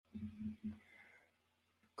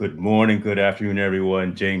Good morning, good afternoon,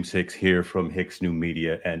 everyone. James Hicks here from Hicks New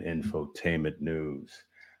Media and Infotainment News.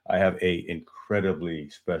 I have a incredibly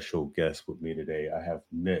special guest with me today. I have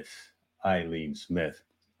Miss Ileane Smith.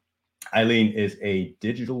 Ileane is a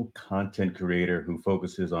digital content creator who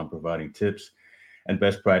focuses on providing tips and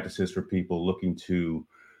best practices for people looking to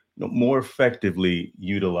more effectively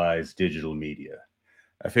utilize digital media.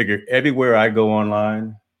 I figure everywhere I go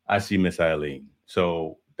online, I see Miss Ileane.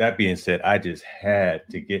 So that being said, I just had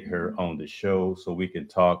to get her on the show so we can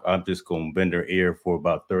talk. I'm just going to bend her ear for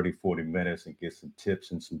about 30, 40 minutes and get some tips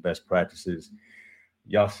and some best practices.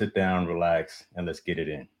 Y'all sit down, relax, and let's get it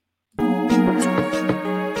in.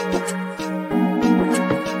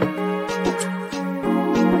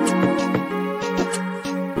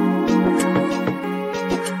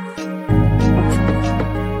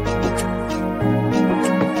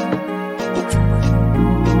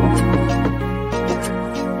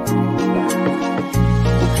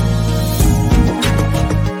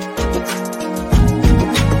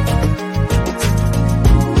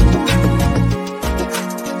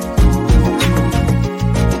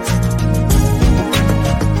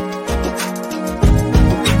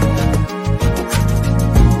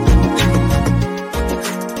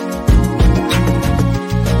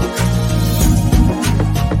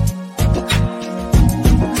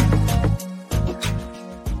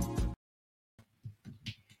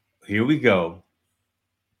 Here we go.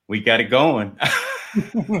 We got it going.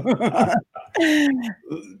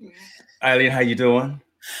 Ileane, how you doing?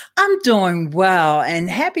 I'm doing well, and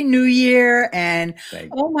Happy New Year. And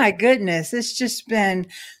oh my goodness, it's just been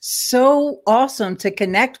so awesome to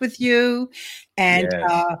connect with you. And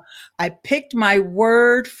Yes. I picked my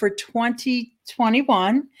word for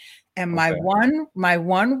 2021, and my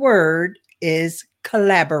one word is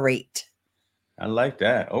collaborate. I like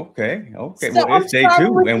that. Okay. So Well, I'm it's day starting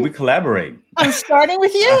two with and we collaborate. I'm starting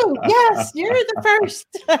with you. Yes, you're the first.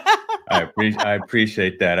 I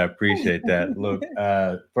appreciate that. I appreciate that. Look,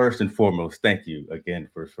 first and foremost, thank you again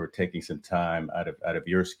for taking some time out of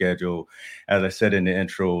your schedule. As I said in the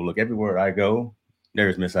intro, look, everywhere I go,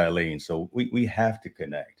 there's Miss Ileane. So we have to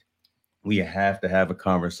connect. We have to have a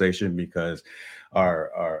conversation because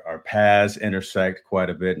our paths intersect quite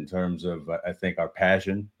a bit in terms of I think our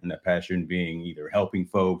passion, and that passion being either helping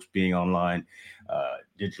folks, being online,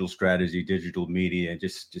 digital strategy, digital media, and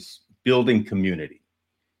just building community,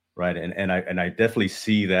 right? And I definitely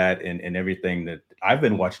see that in everything that I've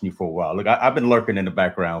been watching you for a while. Look, I've been lurking in the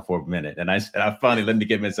background for a minute, and I said I finally let me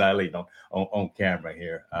get Miss Ileane on camera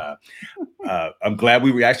here. I'm glad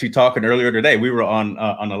we were actually talking earlier today. We were on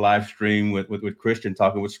a live stream with Christian,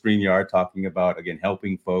 talking with StreamYard, talking about again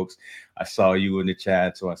helping folks. I saw you in the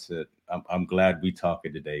chat, so I said I'm glad we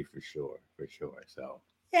talking today for sure. So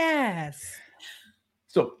Yes.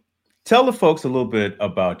 so tell the folks a little bit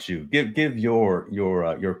about you. Give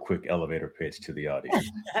your quick elevator pitch to the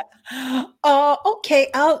audience. Okay.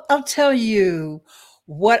 I'll tell you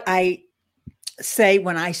what I say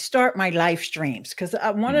when I start my live streams, because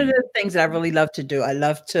one of the things that I really love to do, I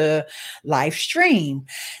love to live stream.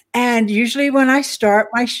 And usually when I start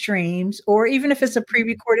my streams, or even if it's a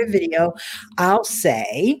pre-recorded video, I'll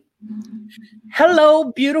say,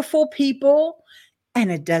 hello, beautiful people.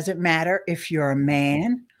 And it doesn't matter if you're a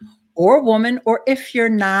man or a woman, or if you're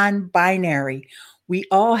non-binary. We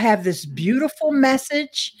all have this beautiful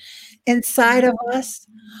message inside of us.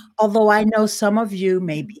 Although I know some of you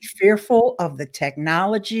may be fearful of the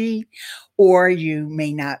technology, or you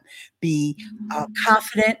may not be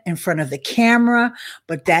confident in front of the camera,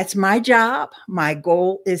 but that's my job. My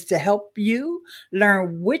goal is to help you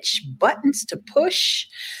learn which buttons to push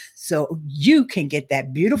so you can get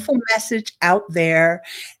that beautiful message out there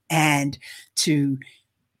and to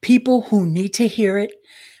people who need to hear it,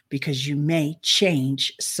 because you may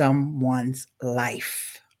change someone's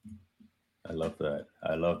life. I love that.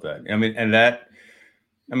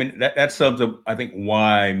 That sums up, I think,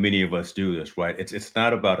 why many of us do this, right? It's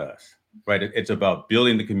not about us, right? It's about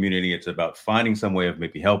building the community. It's about finding some way of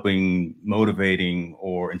maybe helping, motivating,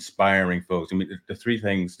 or inspiring folks. I mean, the three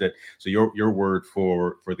things that, so your word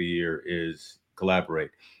for the year is collaborate.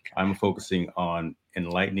 I'm focusing on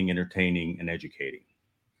enlightening, entertaining, and educating.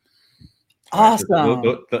 Awesome.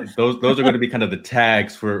 Right. So those are going to be kind of the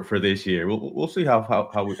tags for this year. We'll see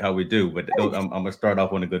how we do, but I'm going to start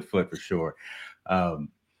off on a good foot for sure. Talk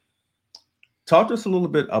to us a little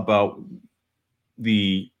bit about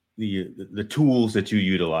the tools that you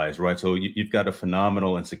utilize, right? So you've got a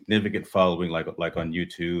phenomenal and significant following, like on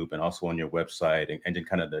YouTube and also on your website, and then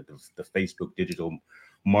kind of the Facebook digital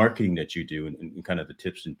marketing that you do, and kind of the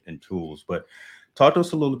tips and tools. But Talk to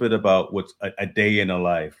us a little bit about what's a day in the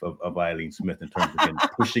life of Ileane Smith in terms of again,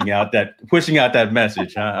 pushing out that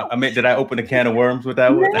message. Huh? I mean, did I open a can of worms with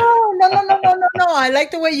that No, one? no, no, no, no, no, no. I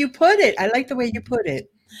like the way you put it. I like the way you put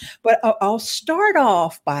it. But I'll start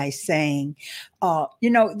off by saying,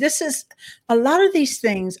 this is a lot of these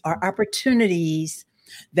things are opportunities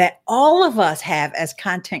that all of us have as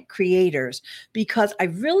content creators, because I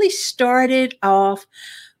really started off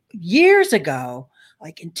years ago.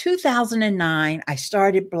 Like in 2009, I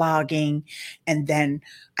started blogging, and then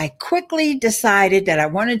I quickly decided that I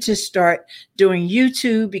wanted to start doing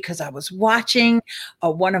YouTube because I was watching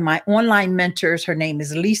one of my online mentors. Her name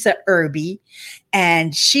is Lisa Irby,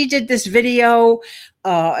 and she did this video.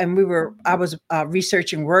 And I was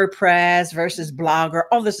researching WordPress versus Blogger.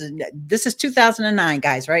 Oh, this is 2009,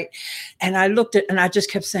 guys, right? And I looked at, and I just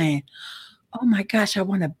kept saying, oh my gosh, I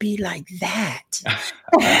want to be like that.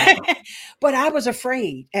 But I was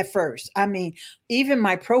afraid at first. I mean, even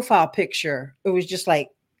my profile picture, it was just like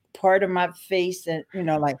part of my face. And,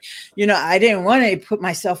 I didn't want to put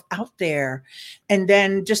myself out there. And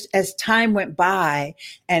then just as time went by,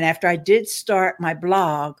 and after I did start my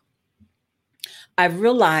blog, I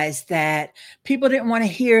realized that people didn't want to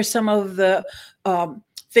hear some of the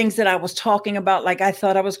things that I was talking about. Like I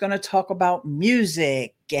thought I was going to talk about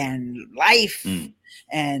music and life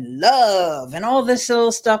and love and all this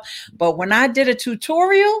little stuff. But when I did a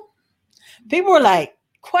tutorial, people were like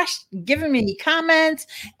giving me comments,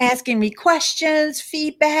 asking me questions,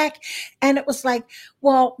 feedback. And it was like,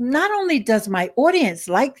 well, not only does my audience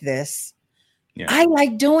like this, I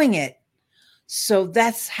like doing it. So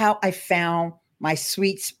that's how I found my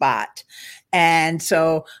sweet spot. And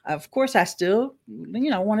so, of course, I still,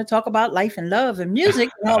 want to talk about life and love and music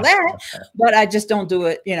and all that, but I just don't do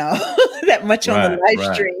it, that much on the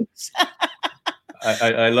live streams.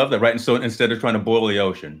 I love that. Right. And so instead of trying to boil the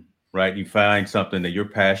ocean, right, you find something that you're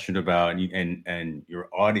passionate about and your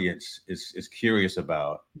audience is curious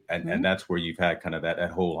about. And that's where you've had kind of that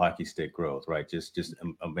whole hockey stick growth, right? Just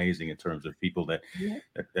amazing in terms of people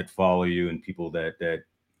that follow you and people that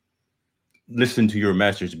listen to your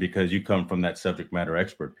message because you come from that subject matter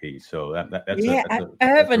expert piece. So I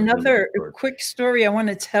have another quick story I want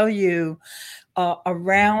to tell you.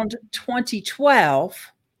 Around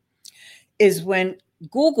 2012 is when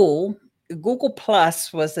Google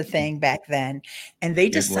Plus was the thing back then, and they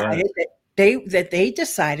decided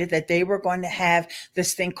that they were going to have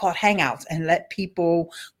this thing called Hangouts and let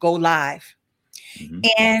people go live,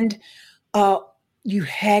 and you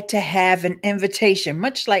had to have an invitation,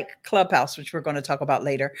 much like Clubhouse, which we're going to talk about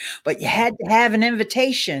later, but you had to have an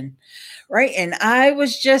invitation, right? And I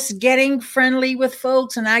was just getting friendly with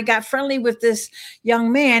folks, and I got friendly with this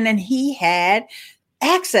young man, and he had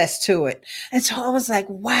access to it. And so I was like,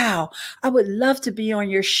 wow, I would love to be on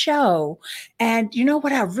your show. And you know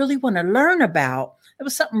what I really want to learn about? It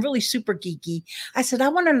was something really super geeky. I said, I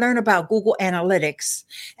want to learn about Google Analytics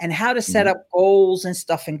and how to set up goals and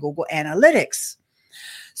stuff in Google Analytics.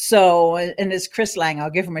 So, and it's Chris Lang, I'll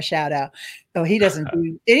give him a shout out. Oh, he doesn't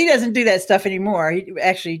do that stuff anymore. He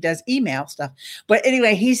actually does email stuff. But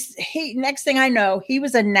anyway, next thing I know, he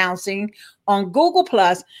was announcing on Google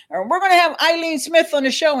Plus, and we're going to have Ileane Smith on the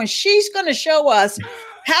show, and she's going to show us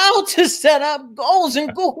how to set up goals in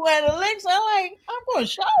Google Analytics. I'm going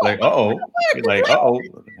to show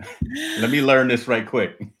let me learn this right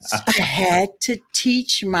quick. I had to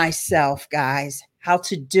teach myself, guys, how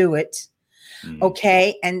to do it.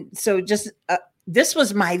 Okay. And so just this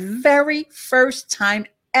was my very first time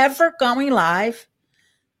ever going live.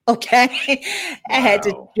 Okay. Wow. I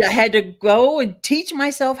had to go and teach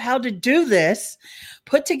myself how to do this,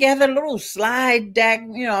 put together a little slide deck,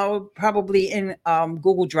 probably in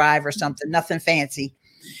Google Drive or something, nothing fancy.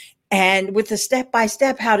 And with the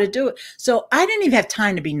step-by-step how to do it. So I didn't even have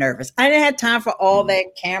time to be nervous. I didn't have time for all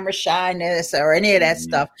that camera shyness or any of that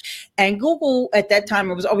stuff. And Google at that time,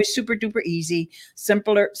 it was always super duper easy,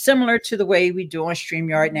 similar to the way we do on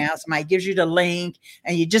StreamYard now. Somebody gives you the link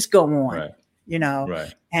and you just go on,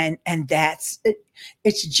 Right. And that's it.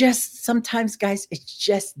 It's just sometimes, guys, it's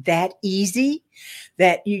just that easy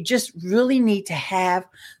that you just really need to have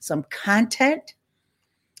some content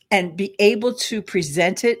and be able to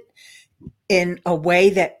present it in a way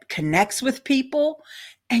that connects with people,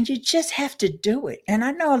 and you just have to do it. And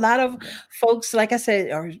I know a lot of folks, like I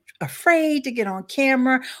said, are afraid to get on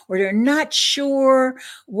camera, or they're not sure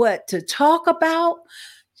what to talk about.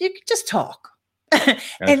 You can just talk.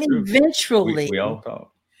 And true. Eventually, we all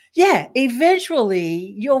talk. Yeah,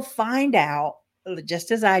 eventually you'll find out,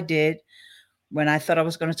 just as I did when I thought I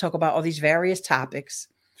was going to talk about all these various topics.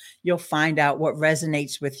 You'll find out what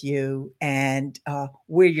resonates with you and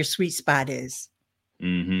where your sweet spot is.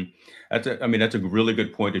 Hmm. I mean, that's a really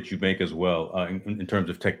good point that you make as well, in terms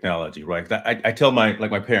of technology, right? I tell my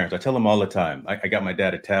parents, I tell them all the time. I got my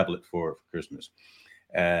dad a tablet for Christmas,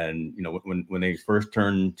 and when they first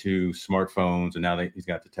turned to smartphones, and now he's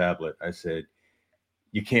got the tablet, I said,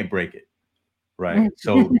 you can't break it. Right.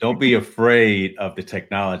 So don't be afraid of the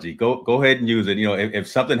technology. Go ahead and use it. If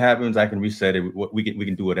something happens, I can reset it. We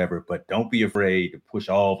can do whatever, but don't be afraid to push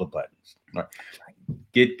all the buttons. Right.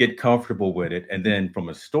 Get comfortable with it. And then from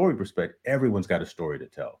a story perspective, everyone's got a story to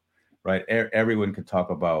tell. Right. Everyone can talk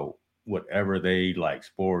about whatever they like,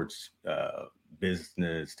 sports,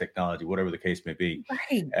 business, technology, whatever the case may be.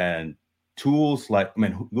 Right. And tools like, I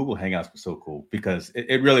mean, Google Hangouts was so cool because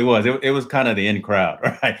it really was. It was kind of the in crowd,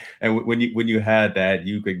 right? And when you had that,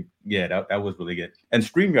 you could, yeah, that was really good. And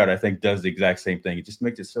StreamYard, I think, does the exact same thing. It just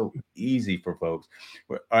makes it so easy for folks.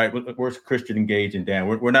 All right, where's Christian Engage and Dan?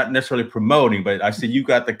 We're not necessarily promoting, but I see you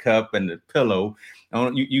got the cup and the pillow.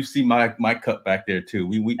 You see my cup back there too.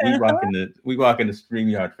 We rocking the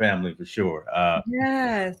StreamYard family for sure.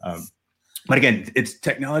 Yes. But again,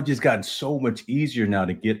 technology has gotten so much easier now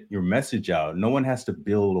to get your message out. No one has to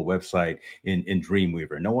build a website in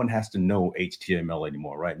Dreamweaver. No one has to know HTML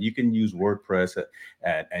anymore, right? You can use WordPress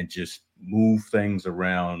and just move things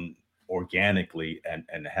around organically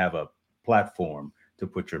and have a platform to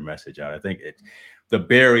put your message out. I think the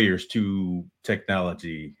barriers to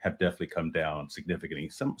technology have definitely come down significantly.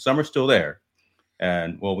 Some are still there,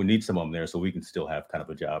 and well, we need some of them there so we can still have kind of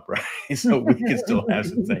a job, right? So we can still have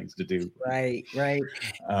some things to do. Right. Right.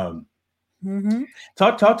 Um, Mm-hmm.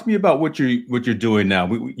 talk to me about what you're doing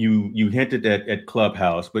now. You hinted at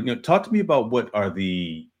Clubhouse, but talk to me about what are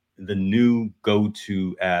the new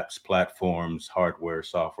go-to apps, platforms, hardware,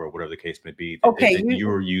 software, whatever the case may be, Okay. that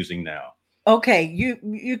you're using now. Okay,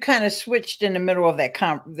 you kind of switched in the middle of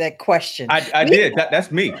that question. I did.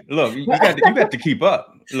 That's me. Look, you got to keep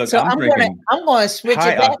up. Look, So I'm drinking I'm gonna switch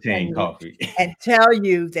high it back on octane you coffee. and tell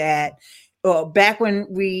you that back when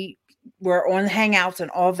we were on Hangouts and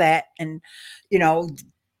all that, and you know,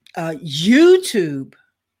 YouTube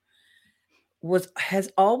has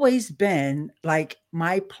always been like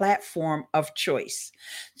my platform of choice.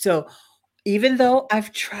 So even though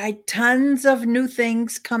I've tried tons of new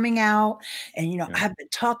things coming out, and Yeah. I've been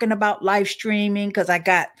talking about live streaming because I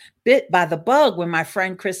got bit by the bug when my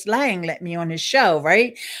friend Chris Lang let me on his show,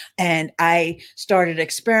 right? And I started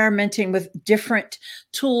experimenting with different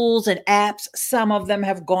tools and apps. Some of them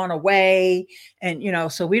have gone away, and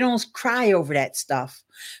so we don't cry over that stuff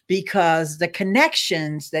because the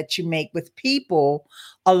connections that you make with people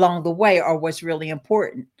along the way are what's really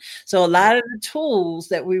important. So a lot of the tools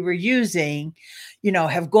that we were using,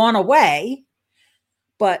 have gone away,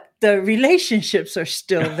 but the relationships are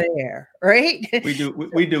still there, right? We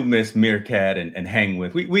do miss Meerkat and Hang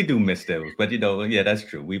With. We do miss those, but yeah, that's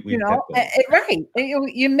true. We've kept those. Right.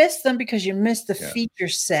 You miss them because you miss the Yeah. feature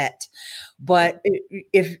set. But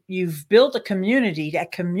if you've built a community,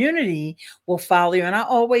 that community will follow you. And I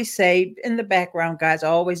always say in the background, guys,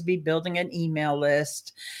 always be building an email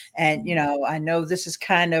list. And, I know this is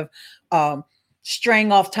kind of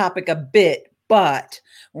straying off topic a bit, but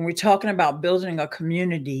when we're talking about building a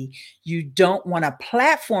community, you don't want a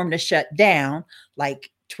platform to shut down, like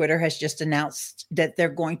Twitter has just announced that they're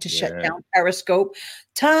going to shut Yeah. down Periscope.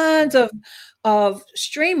 Tons of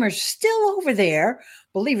streamers still over there,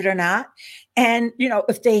 believe it or not. And,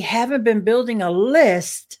 if they haven't been building a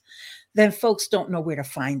list, then folks don't know where to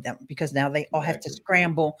find them because now they all have to Exactly.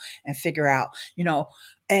 scramble and figure out,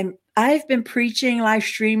 and I've been preaching live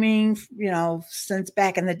streaming, since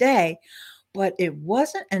back in the day, but it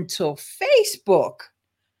wasn't until Facebook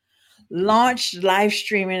launched live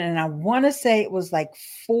streaming. And I want to say it was like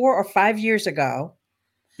 4 or 5 years ago.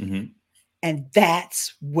 Mm-hmm. And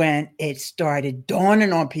that's when it started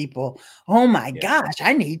dawning on people. Oh my Yeah. gosh,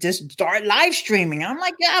 I need to start live streaming. I'm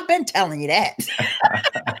like, yeah, I've been telling you that.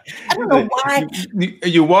 I don't know why.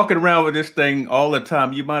 You're walking around with this thing all the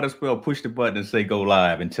time. You might as well push the button and say go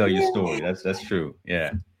live and tell your story. That's true.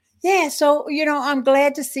 Yeah. Yeah. So, I'm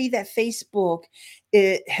glad to see that Facebook,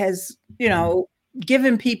 it has,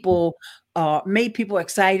 given people, made people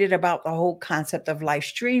excited about the whole concept of live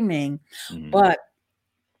streaming. Mm-hmm. But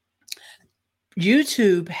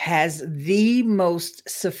YouTube has the most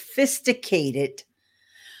sophisticated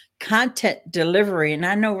content delivery. And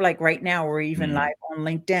I know like right now we're even live on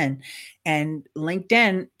LinkedIn, and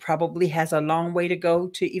LinkedIn probably has a long way to go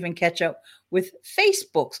to even catch up with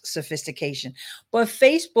Facebook's sophistication. But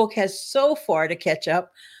Facebook has so far to catch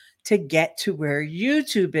up to get to where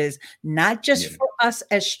YouTube is, not just for us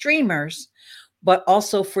as streamers, but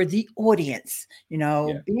also for the audience,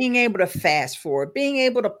 Yeah. being able to fast forward, being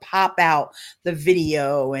able to pop out the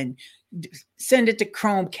video and send it to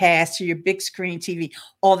Chromecast to your big screen TV,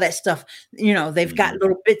 all that stuff. They've got Hmm.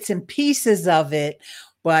 little bits and pieces of it,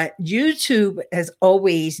 but YouTube has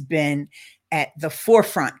always been at the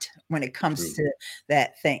forefront when it comes True. to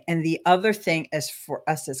that thing. And the other thing is for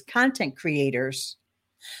us as content creators,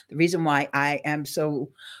 the reason why I am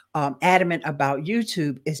so adamant about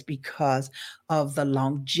YouTube is because of the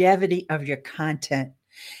longevity of your content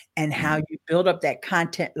and how Mm. you build up that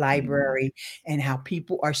content library and how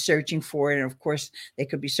people are searching for it. And of course, they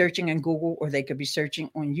could be searching on Google or they could be searching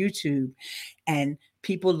on YouTube, and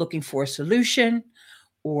people looking for a solution,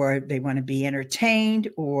 or they want to be entertained,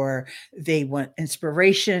 or they want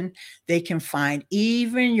inspiration. They can find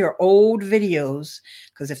even your old videos,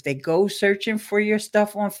 because if they go searching for your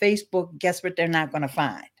stuff on Facebook, guess what they're not going to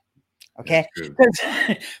find? That's Okay. true. Because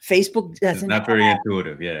Facebook It's doesn't not very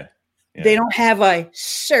intuitive. Yeah. they Yeah. don't have a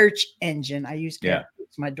search engine. I use air Yeah.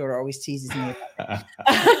 quotes. My daughter always teases me about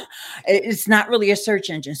that. It's not really a search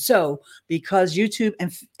engine. So, because YouTube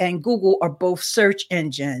and Google are both search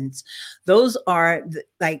engines, those are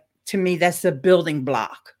like, to me, that's the building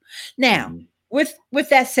block. Now, Mhm. with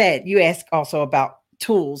that said, you ask also about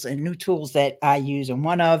tools and new tools that I use, and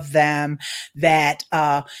one of them that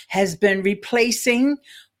has been replacing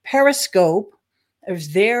Periscope,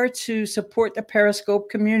 is there to support the Periscope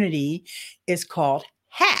community, is called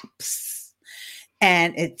HAPS.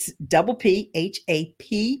 And it's double PHAPPS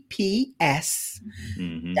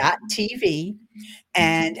Mhm. .tv.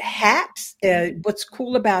 And HAPS, what's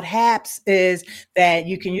cool about HAPS is that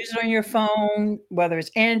you can use it on your phone, whether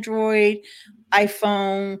it's Android,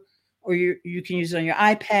 iPhone, or you can use it on your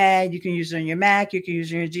iPad, you can use it on your Mac, you can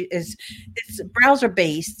use it on your it's browser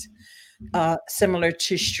based, similar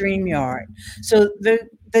to StreamYard. So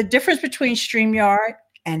the difference between StreamYard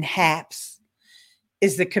and HAPS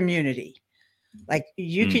is the community. Like,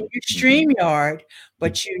 you can use Mhm. StreamYard,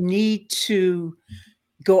 but you need to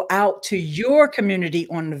go out to your community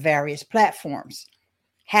on the various platforms.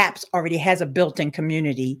 HAPS already has a built-in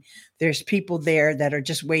community. There's people there that are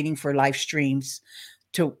just waiting for live streams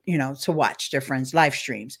to watch their friends' live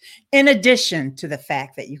streams. In addition to the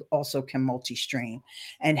fact that you also can multi-stream,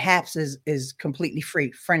 and HAPS is completely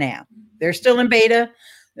free for now. They're still in beta.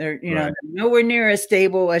 They're Right. nowhere near as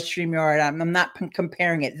stable as StreamYard. I'm not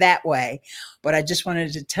comparing it that way, but I just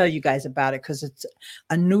wanted to tell you guys about it because it's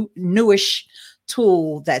a newish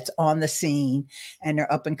tool that's on the scene, and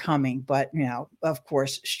they're up and coming. But of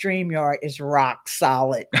course, StreamYard is rock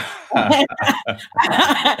solid.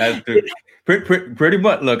 That's true. Pretty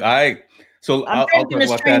much. Look, so I'm I'll drinking talk the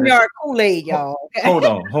about that. StreamYard Kool-Aid, y'all. Okay. Hold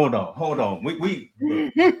on. We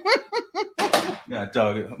look, yeah,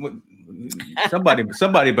 dog.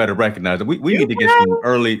 Somebody better recognize it. We You need to get some know,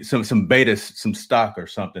 early some beta some stock or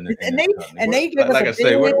something in and this they company. and We're, they give like, us like a I big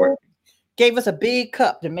say, we're gave us a big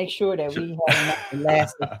cup to make sure that we had enough to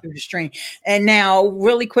last us through the stream. And now,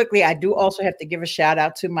 really quickly, I do also have to give a shout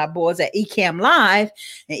out to my boys at Ecamm Live.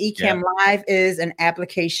 And yeah, Ecamm Live is an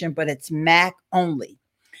application, but it's Mac only.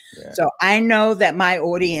 yeah, So I know that my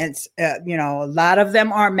audience, a lot of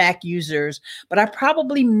them are Mac users, but I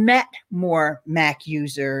probably met more Mac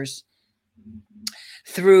users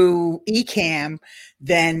through Ecamm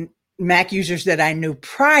than Mac users that I knew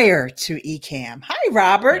prior to Ecamm. Hi, yeah.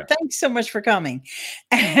 Robert. Thanks so much for coming.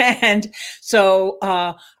 And so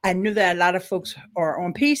I knew that a lot of folks are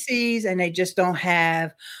on PCs and they just don't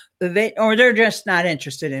have they're just not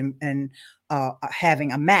interested in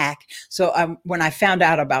having a Mac. So when I found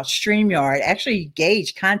out about StreamYard, actually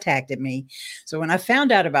Gage contacted me. So when I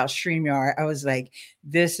found out about StreamYard, I was like,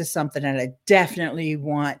 this is something that I definitely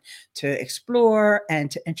want to explore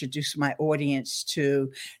and to introduce my audience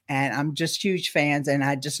to. And I'm just huge fans, and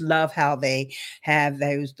I just love how they have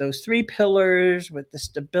those three pillars with the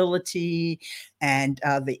stability and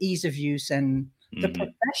the ease of use and the Hmm.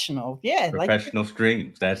 professional. Yeah, like Professional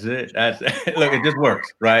streams. That's it. Look. It just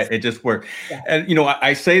works, right? It just works. yeah. And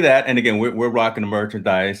I say that, and again, we're rocking the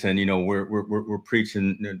merchandise, and we're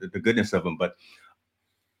preaching the goodness of them. But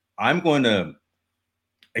I'm going to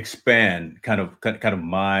expand kind of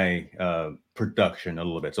my production a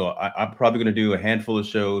little bit. So I'm probably going to do a handful of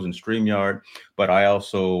shows in StreamYard, but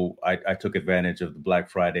I took advantage of the Black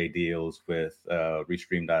Friday deals with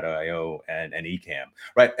Restream.io and Ecamm,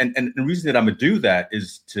 right? And the reason that I'm going to do that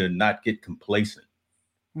is to not get complacent.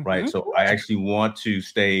 Right. Mhm. So I actually want to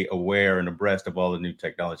stay aware and abreast of all the new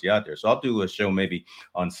technology out there. So I'll do a show maybe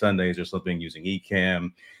on Sundays or something using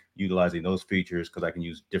Ecamm, utilizing those features because I can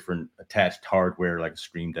use different attached hardware like a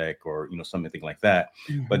Stream Deck or something like that.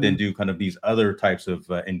 But then do kind of these other types of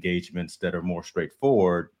engagements that are more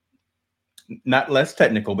straightforward, not less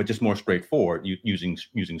technical, but just more straightforward using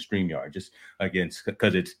StreamYard. Just again,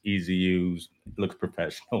 because it's easy to use, looks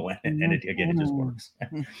professional, and it just works.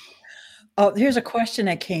 Oh, here's a question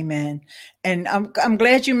that came in, and I'm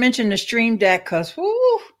glad you mentioned the Stream Deck because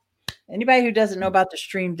anybody who doesn't know about the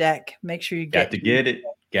Stream Deck, make sure you Got to get it.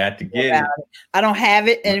 Got to get it. I don't have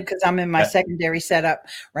it, and because I'm in my secondary setup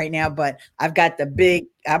right now, but I've got the big.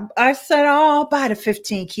 I said, "Oh, I'll buy the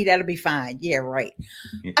 15 key. That'll be fine." Yeah, right.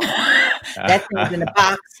 That thing's in the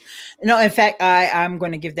box. No, in fact, I'm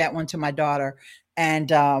going to give that one to my daughter, and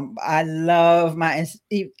I love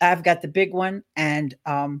I've got the big one, and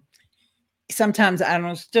sometimes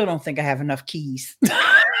I still don't think I have enough keys.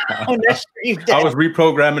 On that Stream Deck. I was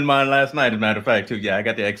reprogramming mine last night, as a matter of fact, too. Yeah, I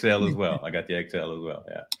got the XL as well.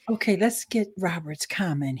 Yeah. Okay, let's get Robert's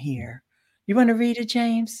comment here. You want to read it,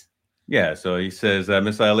 James? Yeah, so he says,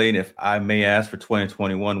 Miss Ileane, if I may ask for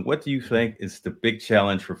 2021, what do you think is the big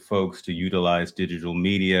challenge for folks to utilize digital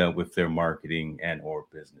media with their marketing and or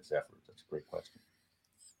business efforts? That's a great question.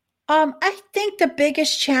 I think the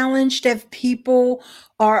biggest challenge that people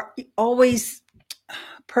are always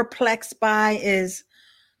perplexed by is,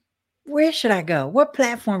 where should I go? What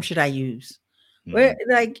platform should I use? Where,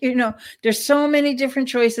 there's so many different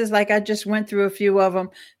choices. Like I just went through a few of them.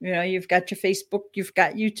 You've got your Facebook, you've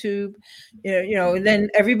got YouTube, and then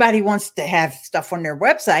everybody wants to have stuff on their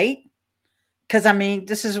website. Cause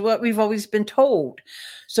this is what we've always been told.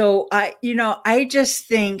 So I just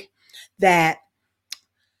think that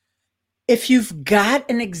if you've got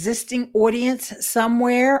an existing audience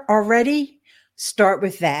somewhere already, start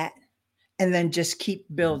with that. And then just keep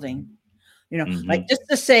building, like just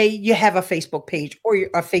to say you have a Facebook page or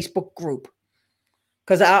a Facebook group.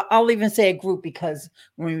 Because I'll even say a group, because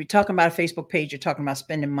when we're talking about a Facebook page, you're talking about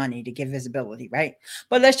spending money to get visibility, right?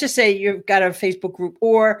 But let's just say you've got a Facebook group,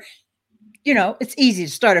 or, it's easy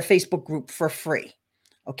to start a Facebook group for free.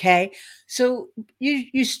 Okay. So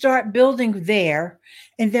you start building there.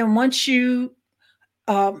 And then once you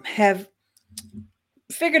have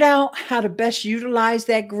figured out how to best utilize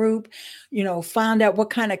that group, found out what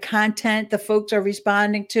kind of content the folks are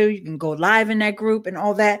responding to, you can go live in that group and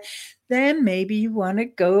all that. Then maybe you want to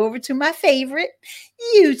go over to my favorite,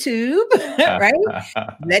 YouTube, right?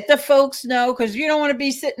 Let the folks know, because you don't want to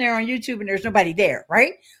be sitting there on YouTube and there's nobody there,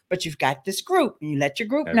 right? But you've got this group and you let your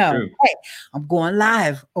group know, hey, I'm going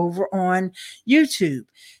live over on YouTube.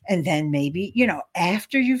 And then maybe,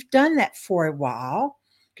 after you've done that for a while,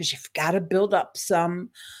 because you've got to build up some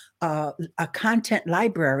a content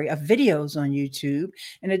library of videos on YouTube,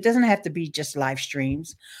 and it doesn't have to be just live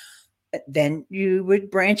streams. Then you would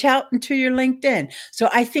branch out into your LinkedIn. So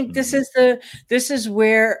I think this is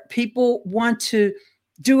where people want to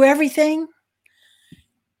do everything,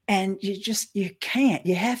 and you can't.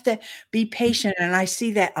 You have to be patient, and I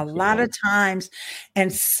see that a lot of times,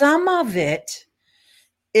 and some of it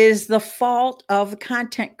is the fault of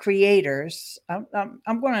content creators. I'm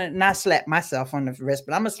going to not slap myself on the wrist,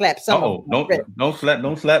 but I'm going to slap some. Don't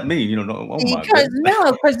slap me. Because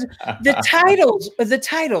the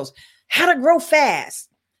titles, how to grow fast,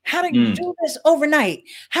 how to do this overnight,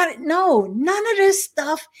 none of this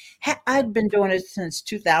stuff. I've been doing it since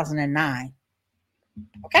 2009.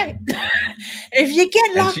 Okay. If you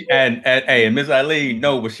get locked and Miss Ileane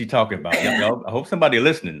know what she's talking about. Y'all, I hope somebody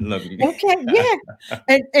listening. Look. Okay, yeah.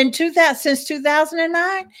 And since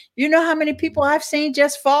 2009, you know how many people I've seen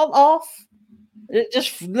just fall off?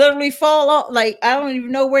 Just literally fall off. Like, I don't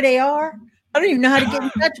even know where they are. I don't even know how to get in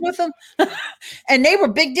touch with them. And they were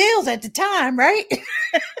big deals at the time, right?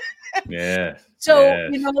 Yeah. So,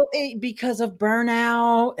 because of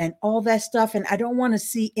burnout and all that stuff. And I don't want to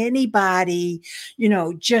see anybody,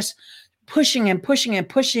 just pushing and pushing and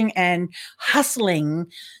pushing and hustling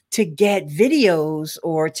to get videos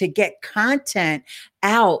or to get content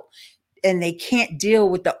out. And they can't deal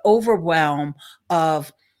with the overwhelm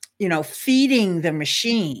of, feeding the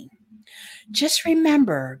machine. Just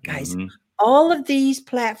remember, guys, all of these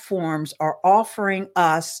platforms are offering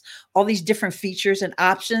us all these different features and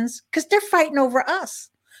options because they're fighting over us,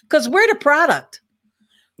 because we're the product.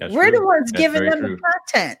 We're the ones giving them the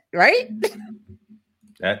content, right?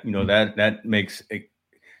 That makes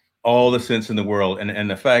all the sense in the world. And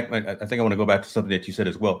the fact, I think I want to go back to something that you said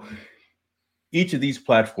as well. Each of these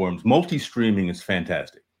platforms, multi-streaming is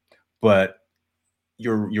fantastic, but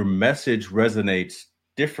your message resonates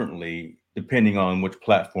differently depending on which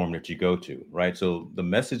platform that you go to, right? So the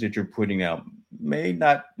message that you're putting out may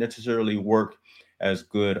not necessarily work as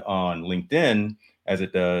good on LinkedIn as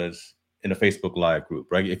it does in a Facebook Live group,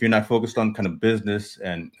 right? If you're not focused on kind of business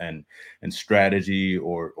and strategy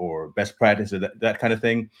or best practice or that kind of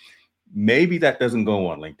thing, maybe that doesn't go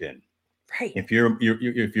on LinkedIn. Right. If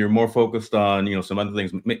you're more focused on some other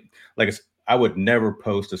things, like I would never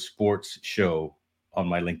post a sports show on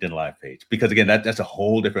my LinkedIn Live page, because again, that's a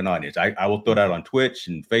whole different audience. I will throw that on Twitch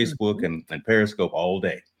and Facebook and Periscope all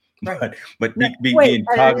day. Right. But No, being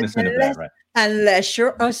cognizant of that, right? Unless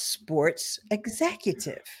you're a sports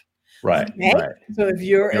executive. Right, Okay. right. So if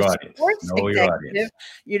you're a sports Know your executive,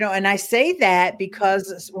 audience. and I say that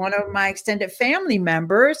because one of my extended family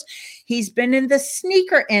members, he's been in the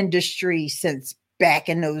sneaker industry since back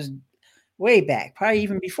in those way back, probably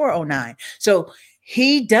even before 09. So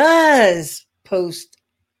he does post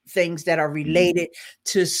things that are related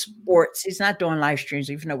to sports. He's not doing live streams,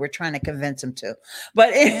 even though we're trying to convince him to.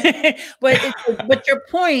 But but your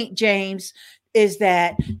point, James, is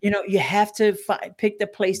that you have to pick the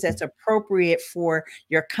place that's appropriate for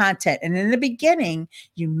your content. And in the beginning,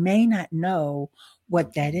 you may not know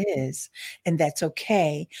what that is, and that's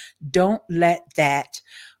okay. Don't let that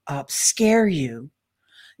scare you.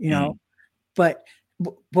 But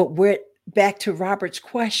we're back to Robert's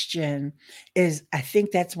question. Is I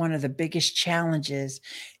think that's one of the biggest challenges,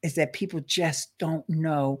 is that people just don't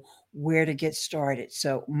know where to get started.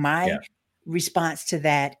 So my response to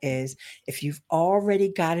that is, if you've already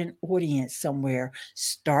got an audience somewhere,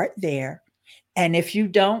 start there. And if you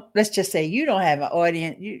don't, let's just say you don't have an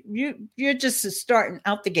audience, you're just starting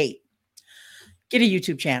out the gate, get a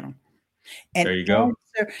YouTube channel and there you go.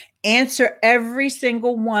 Answer every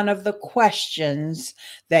single one of the questions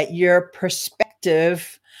that your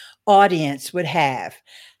prospective audience would have.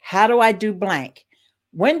 How do I do blank?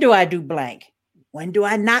 When do I do blank? When do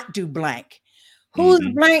I not do blank? Who's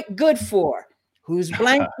blank good for? Who's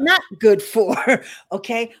blank not good for?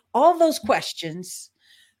 Okay. All those questions.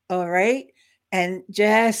 All right. And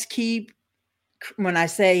just keep, when I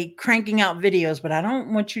say cranking out videos, but I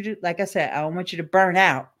don't want you to, like I said, I don't want you to burn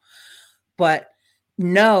out. But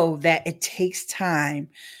know that it takes time.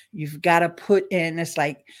 You've got to put in, it's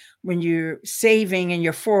like when you're saving in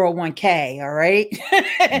your 401k, all right?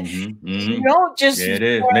 You don't just it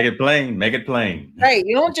is. Make it plain. Make it plain. Right.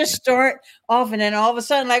 You don't just start off and then all of a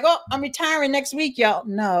sudden, like, oh, I'm retiring next week, y'all.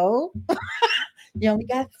 No. You only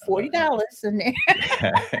got $40 in there.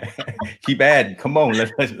 Keep adding. Come on,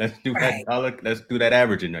 let's do that dollar. Let's do that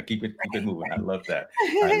averaging. Now keep it moving. I love that.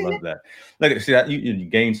 I love that. Look at see that you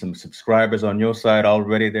gained some subscribers on your side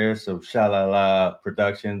already there. So Shalala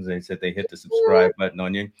Productions, they said they hit the subscribe button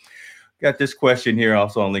on you. Got this question here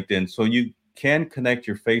also on LinkedIn. So you can connect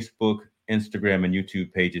your Facebook, Instagram, and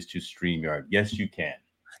YouTube pages to StreamYard. Yes, you can.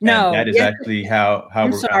 No, and that is actually how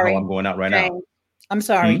I'm going out right James. now. I'm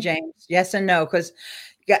sorry, James. Yes and no, because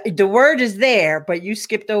the word is there, but you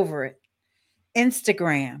skipped over it.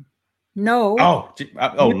 Instagram. No.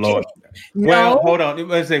 Oh Lord. No. Well, hold on.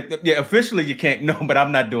 Yeah, officially you can't. No, but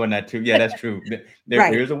I'm not doing that too. Yeah, that's true.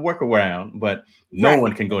 There is a workaround, but no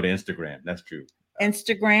one can go to Instagram. That's true.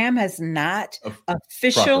 Instagram has not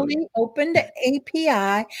officially opened the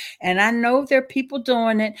API, and I know there are people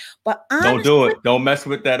doing it, but honestly, don't do it. Don't mess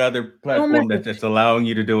with that other platform that's allowing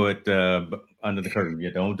you to do it under the curtain.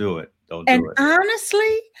 Yeah, don't do it. Don't do it.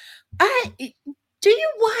 Honestly, do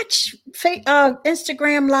you watch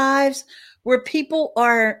Instagram lives where people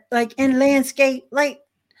are like in landscape? Like,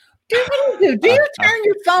 what do you do? Do you turn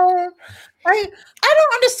your phone? Like, I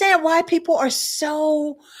don't understand why people are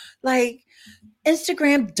so like.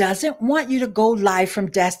 Instagram doesn't want you to go live from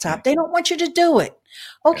desktop. They don't want you to do it.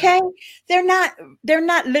 Okay. Yeah. They're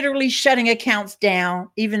not literally shutting accounts down,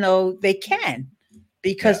 even though they can,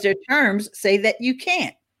 because their terms say that you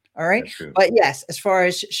can't. All right. But yes, as far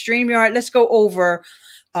as StreamYard, let's go over,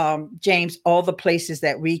 James, all the places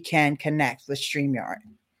that we can connect with StreamYard.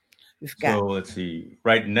 We've got. So let's see.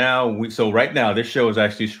 Right now, this show is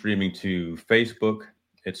actually streaming to Facebook.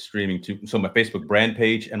 It's streaming to my Facebook brand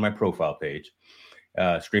page and my profile page.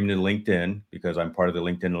 Streaming to LinkedIn, because I'm part of the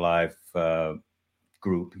LinkedIn Live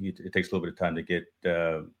group. It takes a little bit of time to get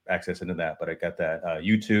access into that, but I got that.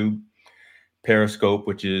 YouTube, Periscope,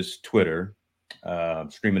 which is Twitter,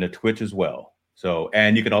 streaming to Twitch as well. So,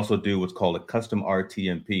 and you can also do what's called a custom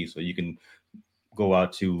RTMP. So you can go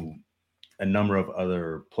out to a number of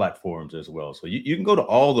other platforms as well. So you can go to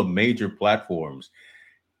all the major platforms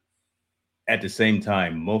at the same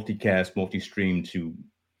time, multicast, multi-stream to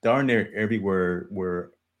darn near everywhere where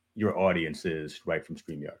your audience is, right from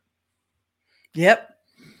StreamYard. Yep.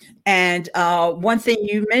 And one thing,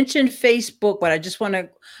 you mentioned Facebook, but I just want to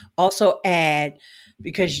also add,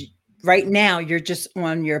 because right now you're just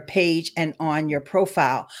on your page and on your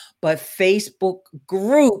profile, but Facebook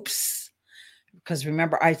groups, because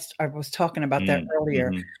remember I was talking about that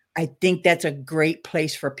earlier. Mm-hmm. I think that's a great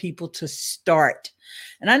place for people to start.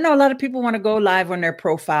 And I know a lot of people want to go live on their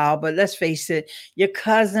profile, but let's face it, your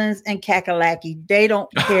cousins and Kakalaki, they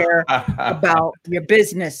don't care about your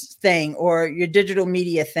business thing or your digital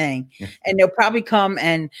media thing. And they'll probably come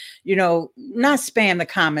and, not spam the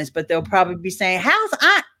comments, but they'll probably be saying, "How's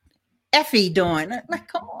Aunt Effie doing?" Like,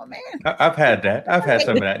 come on, man. I've had that. I've had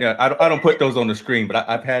some of that. Yeah, I don't put those on the screen, but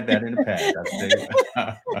I've had that in the past.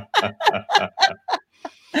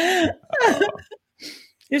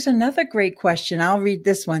 Here's another great question. I'll read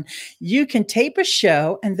this one. You can tape a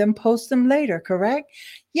show and then post them later, correct?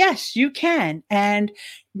 Yes, you can. And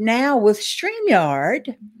now with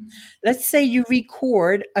StreamYard, let's say you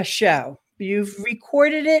record a show. You've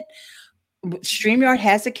recorded it. StreamYard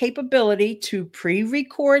has the capability to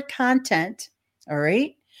pre-record content. All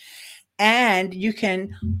right. And you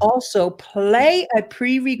can also play a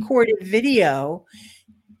pre-recorded video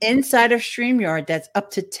inside of StreamYard that's up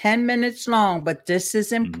to 10 minutes long. But this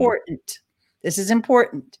is important. Mm-hmm. This is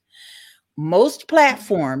important. Most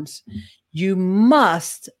platforms, you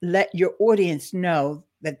must let your audience know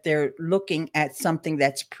that they're looking at something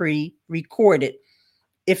that's pre-recorded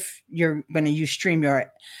if you're going to use StreamYard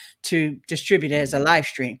to distribute it as a live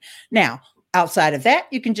stream. Now, outside of that,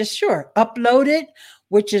 you can just upload it,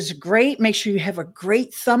 which is great. Make sure you have a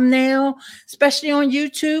great thumbnail, especially on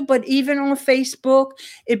YouTube, but even on Facebook.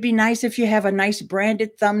 It'd be nice if you have a nice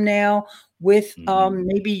branded thumbnail with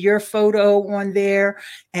maybe your photo on there,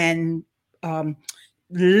 and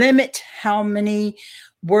limit how many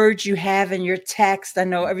words you have in your text. I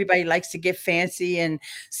know everybody likes to get fancy and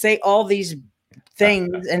say all these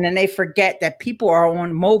things, and then they forget that people are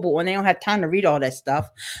on mobile and they don't have time to read all that stuff.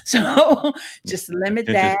 So just limit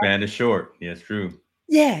that. Attention span is short. Yes, true.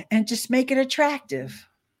 Yeah, and just make it attractive.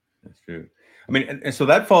 That's true. I mean, and so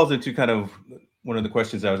that falls into kind of one of the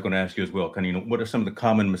questions I was going to ask you as well. Kind of, what are some of the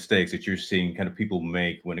common mistakes that you're seeing kind of people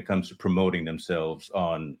make when it comes to promoting themselves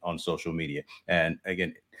on social media? And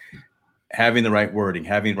again, having the right wording,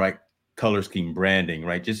 having the right color scheme, branding,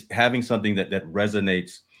 right? Just having something that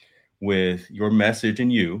resonates with your message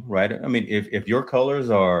and you, right? I mean, if your colors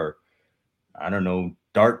are, I don't know,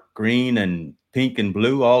 dark green and pink and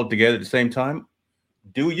blue all together at the same time,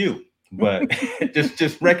 do you? But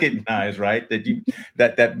just recognize, right,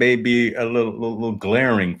 that may be a little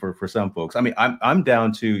glaring for some folks. I mean, I'm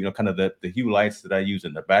down to kind of the hue lights that I use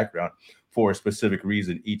in the background for a specific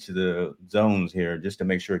reason, each of the zones here, just to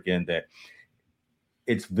make sure again that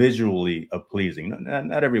it's visually pleasing.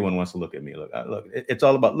 Not everyone wants to look at me. Look, it's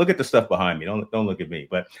all about look at the stuff behind me. Don't look at me.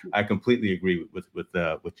 But I completely agree with what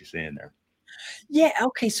you're saying there. Yeah.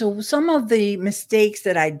 Okay. So some of the mistakes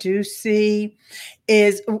that I do see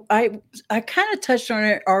is I kind of touched on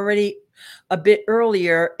it already a bit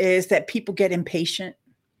earlier, is that people get impatient.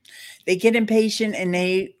 They get impatient and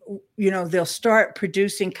they'll start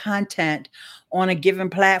producing content on a given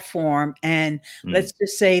platform. And let's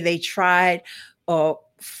just say they tried 4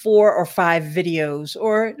 or 5 videos,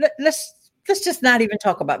 or let's just not even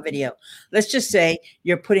talk about video. Let's just say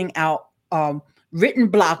you're putting out written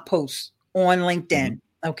blog posts on LinkedIn,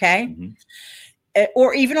 okay?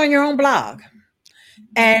 Or even on your own blog.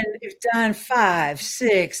 And you've done 5,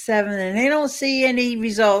 6, 7, and they don't see any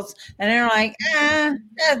results, and they're like,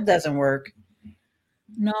 that doesn't work.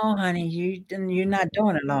 No, honey, you're not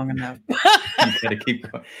doing it long enough. You got to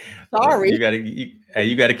keep going. Sorry. You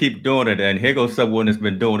got to keep doing it. And here goes someone that's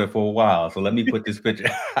been doing it for a while. So let me put this picture.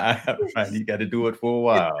 Right, you got to do it for a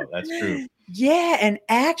while. That's true. Yeah, and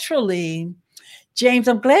actually, James,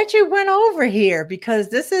 I'm glad you went over here, because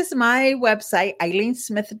this is my website,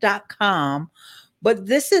 IleaneSmith.com. But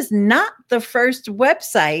this is not the first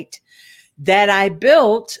website that I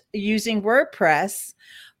built using WordPress.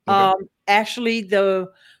 Okay. Actually,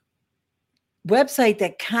 the website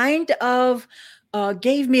that kind of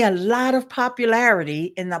gave me a lot of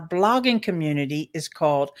popularity in the blogging community is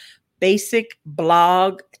called Basic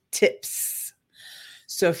Blog Tips.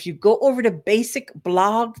 So if you go over to Basic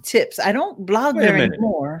Blog Tips, I don't blog there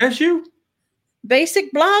anymore. That's you?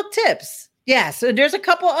 Basic Blog Tips. Yeah, so there's a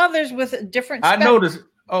couple others with different I noticed.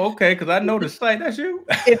 Oh, okay, because I know the site. That's you.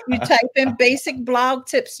 If you type in Basic Blog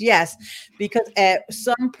Tips, yes, because at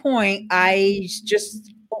some point I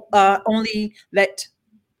just only let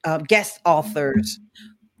guest authors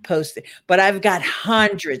post it. But I've got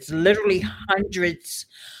literally hundreds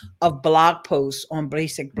of blog posts on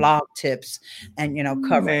Basic Blog Tips, and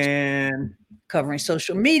coverage. Man. covering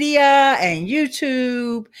social media and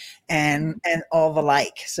YouTube and all the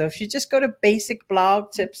like. So if you just go to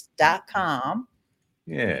basicblogtips.com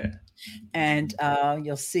Yeah. and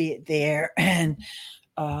you'll see it there. And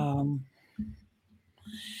um,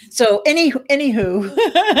 so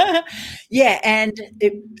anywho, yeah. And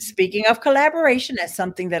speaking of collaboration, that's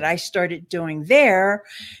something that I started doing there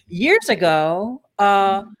years ago.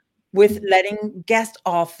 With letting guest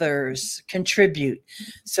authors contribute.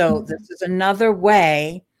 So this is another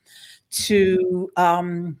way to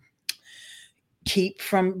keep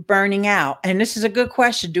from burning out. And this is a good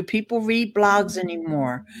question. Do people read blogs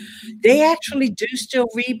anymore? They actually do still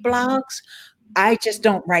read blogs. I just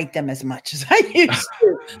don't write them as much as I used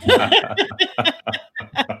to.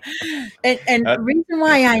 And the reason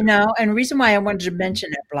why I know, and the reason why I wanted to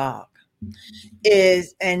mention that blog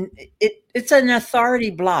is, and it's an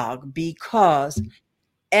authority blog because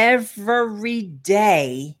every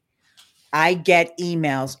day I get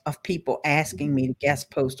emails of people asking me to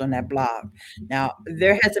guest post on that blog. Now,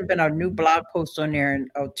 there hasn't been a new blog post on there in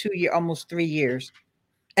 2 years, almost 3 years.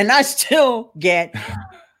 And I still get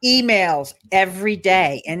emails every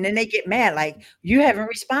day. And then they get mad, like, you haven't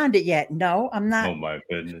responded yet. No, I'm not. Oh my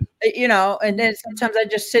goodness. And then sometimes I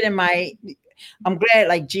just sit in I'm glad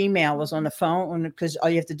like Gmail was on the phone because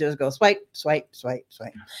all you have to do is go swipe, swipe, swipe,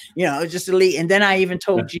 swipe, just delete. And then I even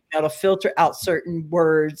told Gmail to filter out certain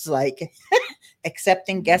words like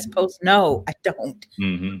accepting guest posts. No, I don't.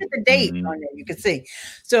 Mm-hmm. Put the date on there, you can see.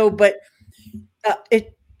 So, but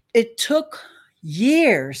it took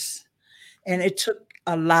years and it took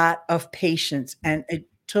a lot of patience and it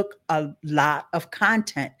took a lot of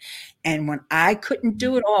content. And when I couldn't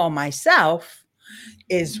do it all myself,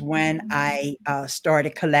 is when I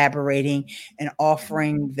started collaborating and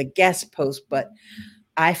offering the guest post. But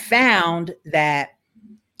I found that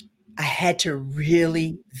I had to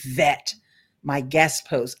really vet my guest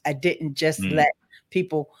posts. I didn't just let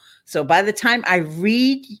people. So by the time I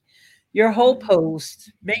read your whole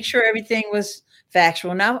post, make sure everything was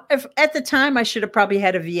factual. Now, if at the time I should have probably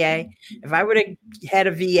had a VA. If I would have had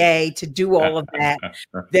a VA to do all of that,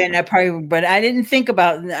 then I probably, but I didn't think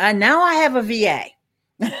about it. Now I have a VA.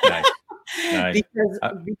 Nice. Nice.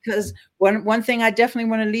 Because one thing I definitely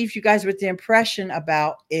want to leave you guys with the impression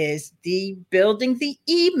about is building the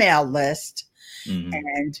email list. Mm-hmm.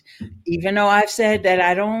 And even though I've said that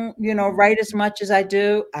I don't, write as much as I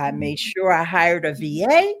do, I made sure I hired a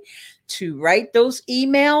VA to write those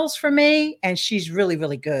emails for me. And she's really,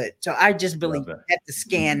 really good. So I just really had to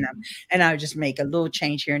scan them and I would just make a little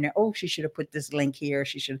change here and there. Oh, she should have put this link here.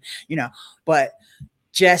 She should, but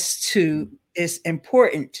it's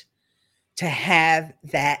important to have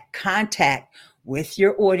that contact with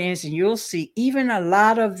your audience. And you'll see even a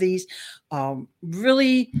lot of these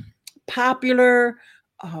really popular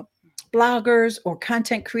bloggers or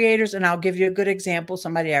content creators. And I'll give you a good example,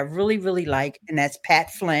 somebody I really, really like, and that's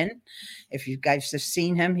Pat Flynn. If you guys have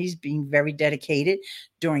seen him, he's being very dedicated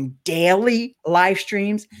doing daily live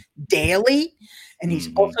streams, daily. And he's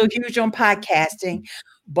also huge on podcasting.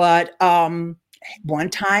 But one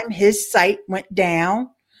time his site went down.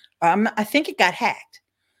 I think it got hacked,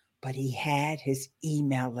 but he had his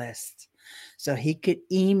email list. So he could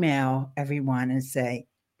email everyone and say,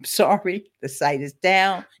 sorry, the site is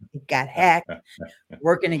down. It got hacked.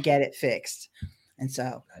 We're going to get it fixed. And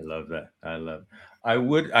so I love that. I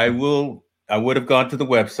would have gone to the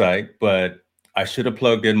website, but I should have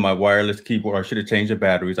plugged in my wireless keyboard. I should have changed the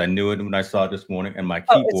batteries. I knew it when I saw it this morning, and my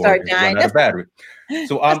keyboard is running out of battery.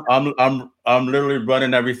 So I'm literally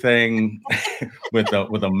running everything with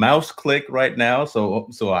a mouse click right now. So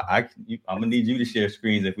I'm gonna need you to share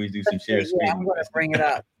screens if we do some share screens. Yeah, I'm gonna bring it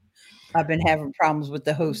up. I've been having problems with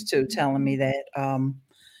the host too, telling me that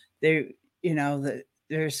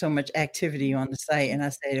there's so much activity on the site, and I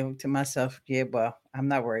say to myself, yeah, well, I'm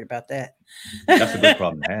not worried about that. That's a good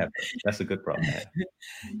problem to have.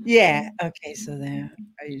 Yeah. Okay. So then,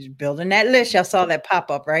 are you building that list? Y'all saw that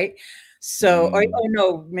pop up, right? So, oh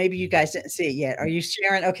no, maybe you guys didn't see it yet. Are you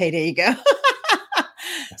sharing? Okay, there you go.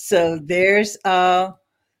 So there's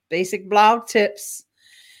basic blog tips,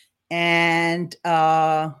 and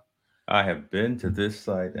I have been to this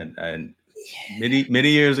site and many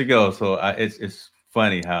years ago. So it's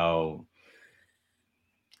funny how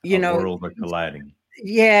worlds are colliding.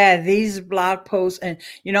 Yeah, these blog posts, and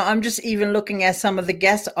I'm just even looking at some of the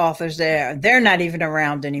guest authors there. They're not even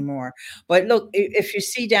around anymore. But look, if you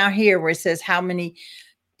see down here where it says how many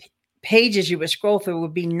pages you would scroll through, it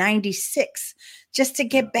would be 96 just to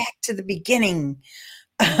get back to the beginning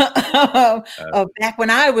of back when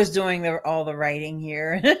I was doing all the writing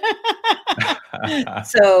here.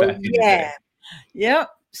 So yeah. Yep.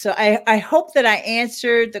 So I hope that I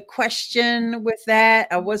answered the question with that.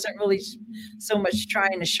 I wasn't really so much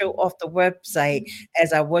trying to show off the website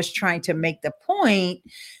as I was trying to make the point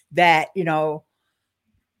that,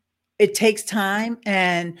 it takes time,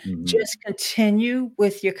 and Mhm. just continue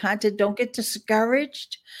with your content. Don't get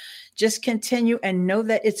discouraged. Just continue and know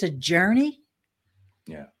that it's a journey,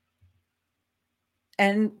 Yeah.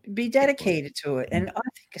 and be Good point. dedicated to it. And I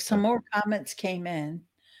think some more Absolutely. comments came in.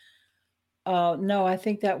 No, I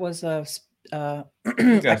think that was We a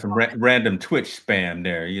got some random Twitch spam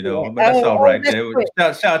there, yeah. but that's all Oh, right. that's quick.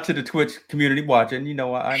 Shout out to the Twitch community watching. Hey, I'm not I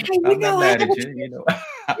have mad a at you. Twitch I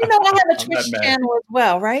have a I'm not Twitch mad. channel as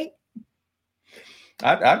well, right?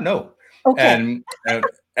 I know. Okay.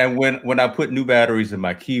 And when I put new batteries in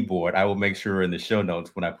my keyboard, I will make sure in the show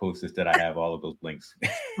notes when I post this that I have all of those links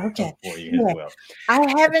Okay. for you as Yeah. well. I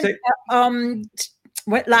haven't, Say-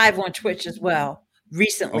 went live on Twitch as well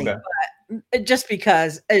recently, okay. but just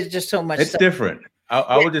because it's just so much It's stuff. different.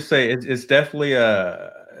 I Yeah. would just say it's definitely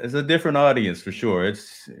it's a different audience for sure.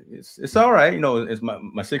 It's all right. It's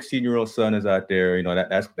my 16-year-old son is out there.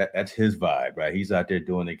 That's his vibe, right? He's out there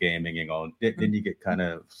doing the gaming and all. Then you get kind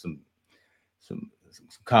of some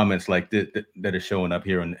comments like that are showing up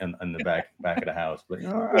here in the back of the house. But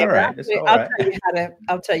Yeah, all but right, it's all I'll right. tell you how to.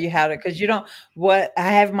 I'll tell you how to, because what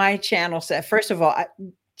I have my channel set. First of all,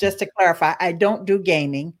 just to clarify, I don't do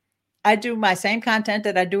gaming. I do my same content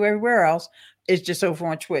that I do everywhere else. It's just over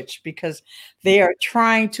on Twitch, because they are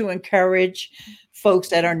trying to encourage folks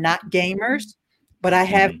that are not gamers. But I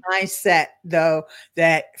have Mhm. mine set, though,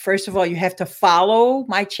 that first of all, you have to follow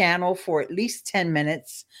my channel for at least 10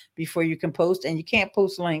 minutes before you can post, and you can't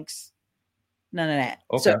post links. None of that.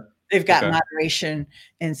 So Okay. they've got Okay. moderation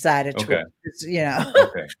inside of Twitch. Okay. It's.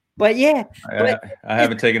 Okay. But yeah, but I it's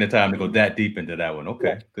haven't taken the time to go that deep into that one. yeah,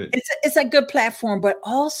 Okay. Good. it's a good platform, but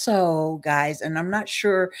also, guys, and I'm not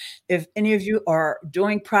sure if any of you are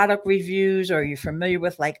doing product reviews or you're familiar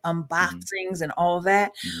with like Hmm. unboxings and all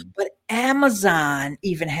that, Hmm. but Amazon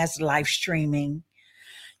even has live streaming.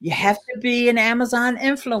 You have Yes. to be an Amazon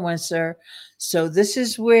influencer. So this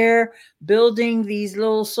is where building these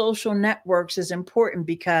little social networks is important,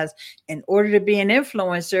 because in order to be an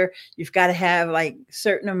influencer, you've got to have like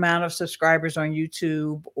certain amount of subscribers on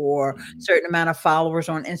YouTube or Hmm. certain amount of followers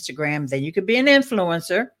on Instagram. Then you could be an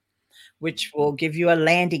influencer, which will give you a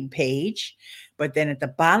landing page. But then at the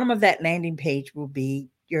bottom of that landing page will be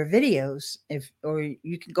your videos. Or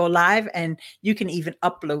you can go live, and you can even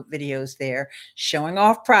upload videos there showing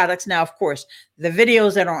off products. Now, of course, the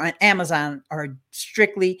videos that are on Amazon are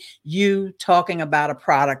strictly you talking about a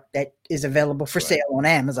product that is available for Right. sale on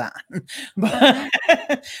Amazon. but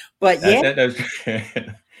but yeah, That's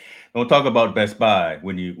don't talk about Best Buy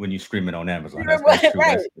when you screaming on Amazon. That's right, true.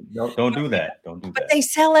 right. Don't do that. Don't do But that. they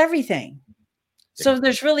sell everything. So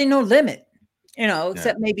there's really no limit, Yeah.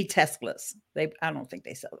 except maybe Teslas. I don't think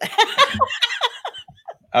they sell that.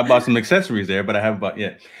 I bought some accessories there, but I haven't bought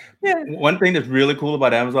yet. Yeah. One thing that's really cool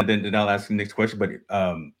about Amazon, then I'll ask the next question, but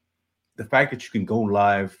the fact that you can go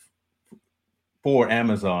live for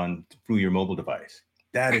Amazon through your mobile device.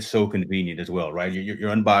 That is so convenient as well, right? You're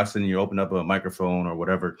unboxing, you open up a microphone or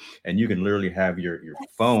whatever, and you can literally have your Yes.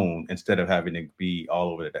 phone instead of having to be all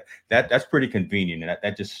over that's pretty convenient, and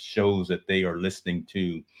that just shows that they are listening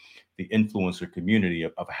to the influencer community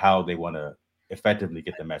of how they want to effectively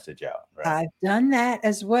get the message out, right? I've done that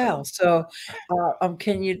as So well. So,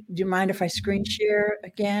 do you mind if I screen share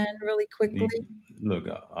again really quickly? you, look,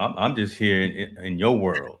 I'm just here in your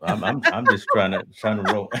world. I'm just trying to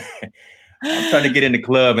roll. I'm trying to get in the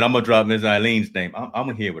club, and I'm gonna drop Miss Ileane's name.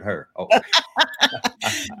 I'm here with her. Oh,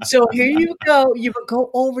 So here you go. You would go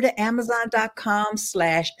over to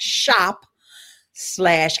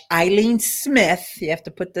amazon.com/shop/Ileane Smith. You have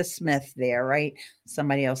to put the Smith there, right?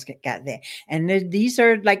 Somebody else got there. And these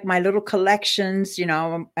are like my little collections.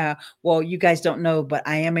 Well, you guys don't know, but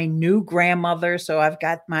I am a new grandmother. So I've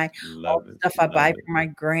got all love the it, stuff I buy love it. for my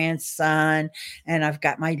grandson, and I've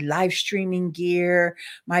got my live streaming gear.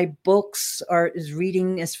 My books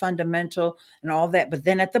reading is fundamental and all that. But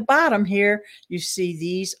then at the bottom here, you see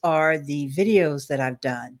these are the videos that I've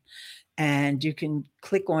done. And you can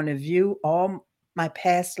click on to view all my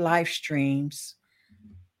past live streams.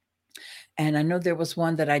 And I know there was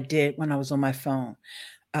one that I did when I was on my phone,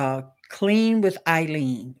 Clean with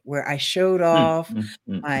Ileane, where I showed Mm, off mm,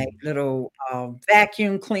 mm, my mm. little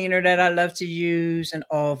vacuum cleaner that I love to use and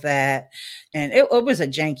all that. And it was a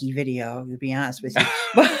janky video, to be honest with you.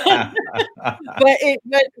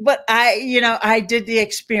 But I did the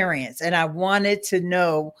experience, and I wanted to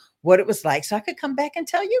know what it was like so I could come back and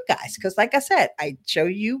tell you guys. Because like I said, I show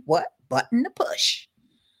you what button to push.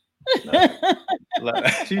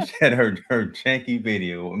 She said her janky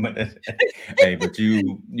video. Hey, but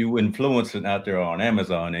you influencing out there on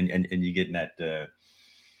Amazon, and you getting that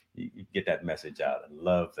you get that message out. I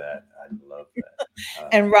love that. I love that.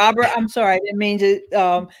 And Robert, I'm sorry, I didn't mean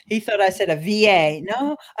to. He thought I said a VA.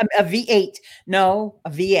 No, a V8. No, a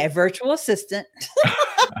VA, virtual assistant.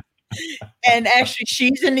 And actually,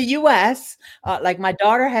 she's in the U.S. Like my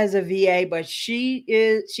daughter has a VA, but she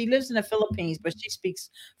lives in the Philippines, but she speaks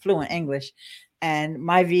fluent English. And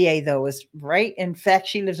my VA though is right. In fact,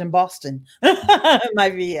 she lives in Boston. My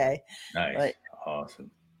VA. Nice, But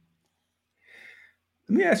awesome.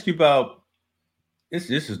 Let me ask you about this.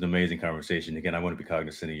 This is an amazing conversation. Again, I want to be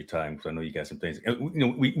cognizant of your time because I know you got some things.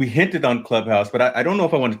 We hinted on Clubhouse, but I don't know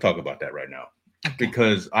if I want to talk about that right now. okay.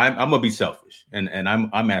 Because I'm gonna be selfish and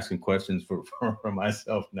I'm asking questions for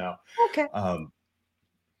myself now. Okay.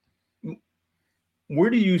 Where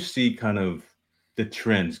do you see kind of the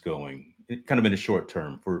trends going, kind of in the short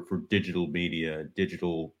term for digital media,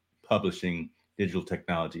 digital publishing, digital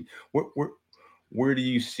technology? Where do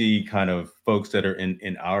you see kind of folks that are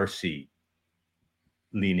in our seat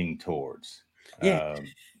leaning towards? Yeah.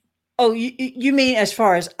 Oh, you mean as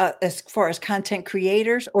far as content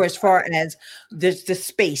creators, or as far as the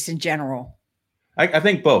space in general? I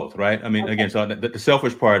think both, right? I mean, Okay. again, so the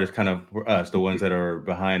selfish part is kind of for us, the ones that are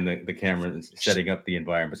behind the camera and setting up the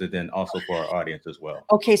environments, and then also for our audience as well.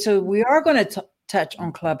 Okay, so we are going to touch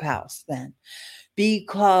on Clubhouse then,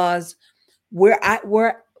 because what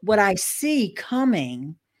I see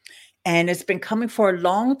coming, and it's been coming for a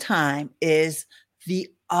long time, is the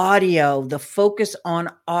audio, the focus on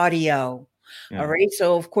audio. Yeah. All right.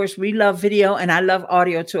 So of course we love video, and I love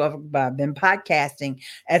audio too. I've been podcasting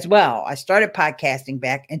as well. I started podcasting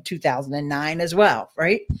back in 2009 as well.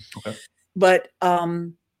 Right. Okay. But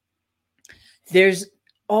there's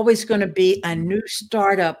always going to be a new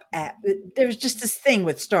startup app. There's just this thing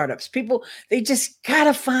with startups. People, they just got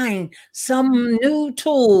to find some new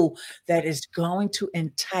tool that is going to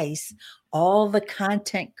entice all the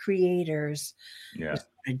content creators. Yeah.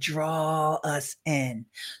 To draw us in.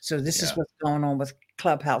 So this is what's going on with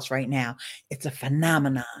Clubhouse right now. It's a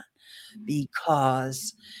phenomenon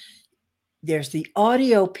because there's the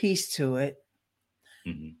audio piece to it,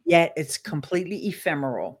 yet it's completely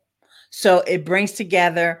ephemeral. So it brings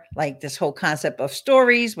together like this whole concept of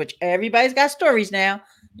stories, which everybody's got stories now.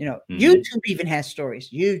 You know, YouTube even has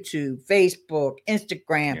stories. YouTube, Facebook,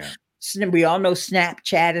 Instagram. Yeah. We all know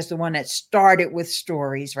Snapchat is the one that started with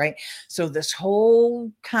stories, right? So this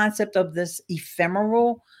whole concept of this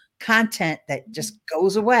ephemeral content that just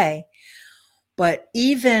goes away. But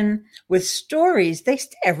even with stories, they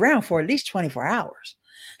stay around for at least 24 hours.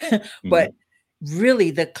 But really,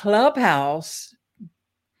 the Clubhouse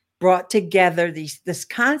brought together this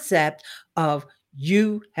concept of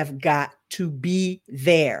you have got to be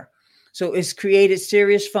there. So it's created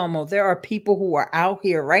serious FOMO. There are people who are out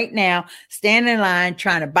here right now standing in line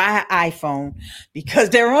trying to buy an iPhone because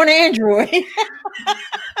they're on Android.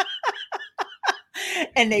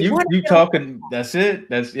 And they you talking. That's it.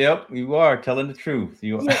 Yep. You are telling the truth.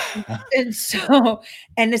 You are.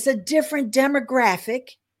 And it's a different demographic.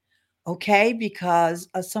 Okay. Because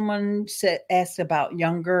someone asked about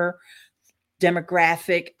younger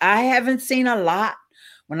demographic. I haven't seen a lot.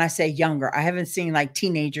 When I say younger, I haven't seen like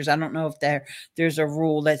teenagers. I don't know if there's a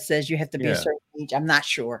rule that says you have to be a certain age. I'm not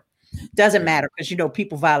sure. Doesn't matter because, you know,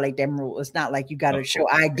 people violate them rule. It's not like you got to show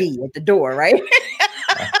ID at the door, right?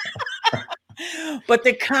 But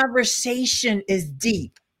the conversation is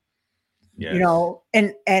deep, you know,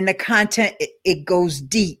 and the content, it goes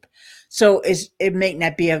deep. So it may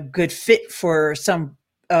not be a good fit for some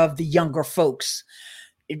of the younger folks.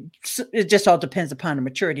 It just all depends upon the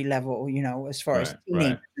maturity level, you know, as far as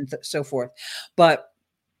teenagers and so forth. But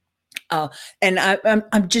and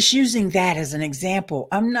I'm just using that as an example.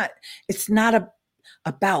 It's not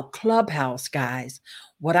about Clubhouse, guys.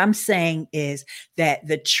 What I'm saying is that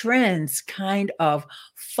the trends kind of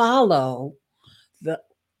follow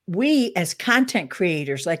we as content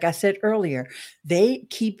creators, like I said earlier, they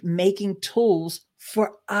keep making tools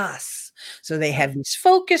for us. So they have these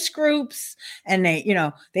focus groups, and they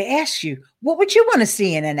ask you, what would you want to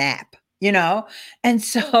see in an app? You know, and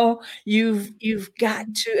so you've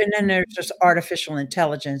got to, and then there's just artificial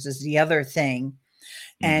intelligence is the other thing.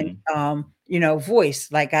 And, you know,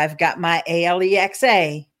 voice, like I've got my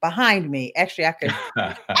Alexa behind me. Actually, I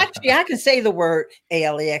can say the word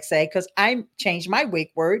Alexa because I changed my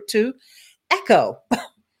wake word to echo.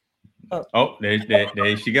 Oh, there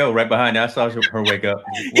she go, right behind. I saw her wake up.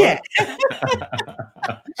 Yeah.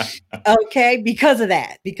 Okay, because of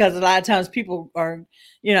that. Because a lot of times people are,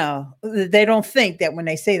 they don't think that when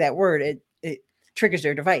they say that word, it triggers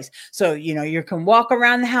their device. So, you can walk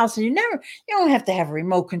around the house and you don't have to have a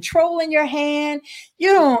remote control in your hand.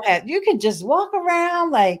 You can just walk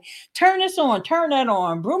around like turn this on, turn that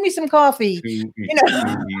on, brew me some coffee. Too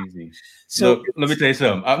easy. So Look, let me tell you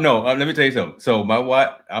something. No, let me tell you something. So my wife,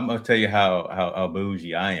 I'm gonna tell you how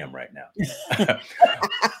bougie I am right now.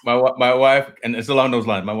 my wife, and it's along those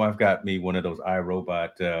lines. My wife got me one of those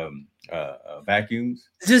iRobot vacuums.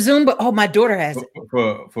 The Zumba. Oh, my daughter has it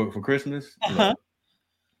for Christmas. Uh-huh. Look,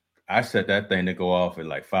 I set that thing to go off at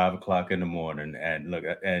like 5 o'clock in the morning, and look,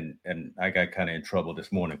 and I got kind of in trouble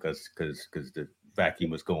this morning because the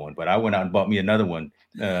vacuum was going. But I went out and bought me another one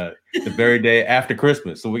the very day after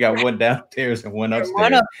Christmas. So we got one downstairs and one upstairs.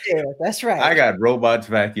 One upstairs. That's right. I got robots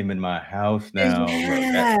vacuum in my house now.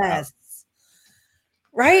 Yes. Look,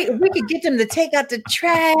 right? If we could get them to take out the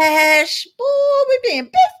trash. Ooh, we'd be in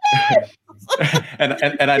business.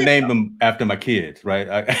 and I named them after my kids, right?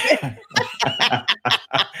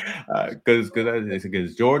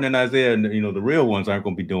 Because Jordan and Isaiah, the real ones aren't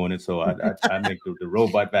going to be doing it, so I make the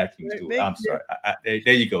robot vacuums too. I'm sorry.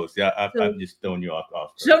 There you go. See, I'm just throwing you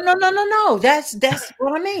off. So no. That's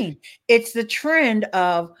what I mean. It's the trend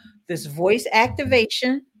of this voice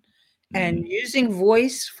activation. And using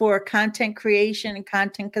voice for content creation and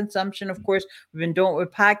content consumption. Of course, we've been doing it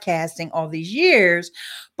with podcasting all these years,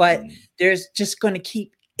 but there's just going to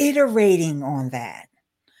keep iterating on that.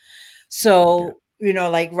 So,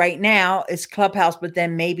 like right now it's Clubhouse, but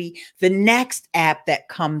then maybe the next app that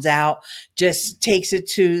comes out just takes it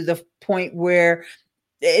to the point where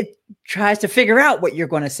it tries to figure out what you're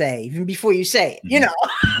going to say even before you say it,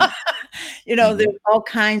 There's all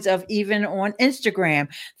kinds of, even on Instagram,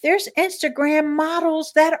 there's Instagram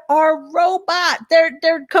models that are robot.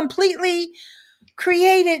 They're completely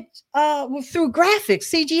created through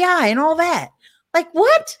graphics, CGI and all that. Like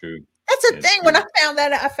what? That's a thing. When I found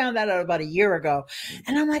that out about a year ago.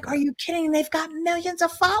 And I'm like, are you kidding? They've got millions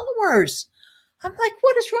of followers. I'm like,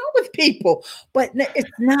 what is wrong with people? But it's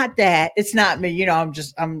not that. It's not me. I'm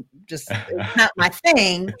just, it's not my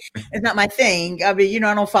thing. It's not my thing. I mean,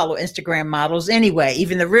 I don't follow Instagram models anyway,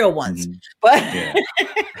 even the real ones. But,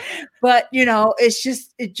 but,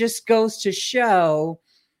 it just goes to show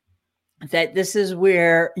that this is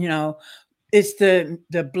where, it's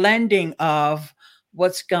the blending of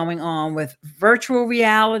what's going on with virtual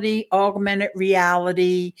reality, augmented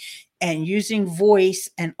reality, and using voice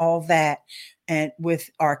and all that. And with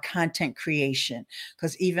our content creation,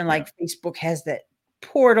 because even like Facebook has that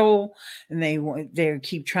portal, and they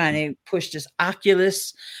keep trying to push this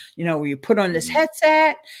Oculus, where you put on this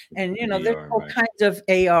headset, and VR, there's all kinds of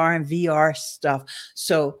AR and VR stuff.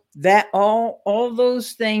 So that all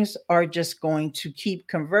those things are just going to keep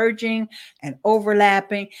converging and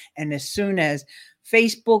overlapping. And as soon as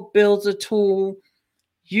Facebook builds a tool,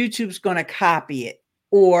 YouTube's going to copy it.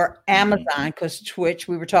 Or Amazon, because Twitch,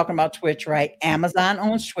 we were talking about Twitch, right? Amazon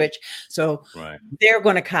owns Twitch. So they're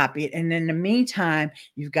going to copy it. And in the meantime,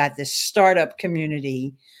 you've got this startup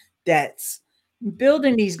community that's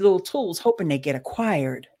building these little tools, hoping they get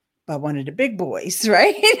acquired by one of the big boys,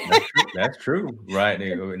 right? That's true. Right.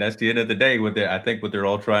 That's the end of the day. I think what they're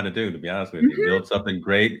all trying to do, to be honest with you, build something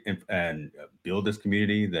great and build this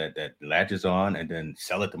community that latches on, and then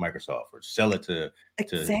sell it to Microsoft or sell it to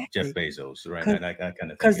Jeff Bezos, right? That kind of thing.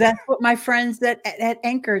 Because that's what my friends at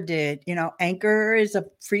Anchor did. Anchor is a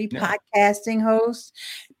free podcasting host,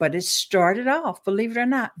 but it started off, believe it or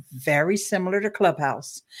not, very similar to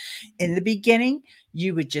Clubhouse. In the beginning,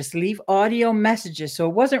 you would just leave audio messages. So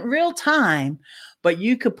it wasn't real time, but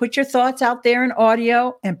you could put your thoughts out there in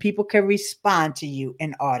audio and people can respond to you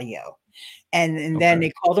in audio. And then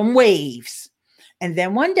they call them waves. And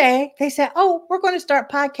then one day they said, oh, we're going to start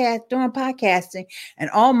doing podcasting. And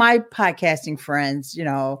all my podcasting friends,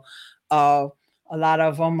 a lot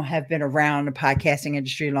of them have been around the podcasting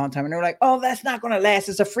industry a long time. And they're like, oh, that's not going to last.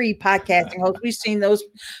 It's a free podcasting host. We've seen those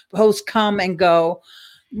hosts come and go.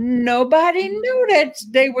 Nobody knew that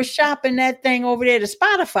they were shopping that thing over there to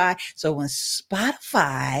Spotify. So when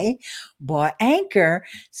Spotify bought Anchor,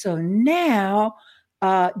 so now, we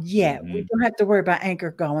don't have to worry about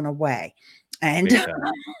Anchor going away. And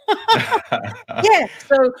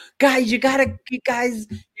so guys, you gotta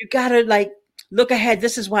like look ahead.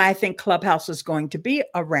 This is why I think Clubhouse is going to be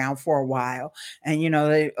around for a while. And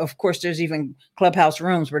of course, there's even Clubhouse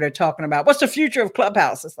rooms where they're talking about what's the future of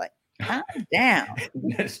Clubhouse. It's like, calm down.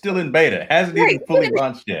 It's still in beta. Hasn't even fully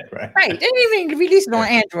launched yet, right? Right. They didn't even release it on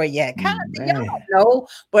Android yet. I don't know.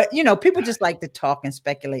 But people just like to talk and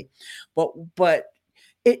speculate. But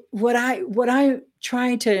what I'm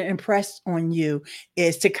trying to impress on you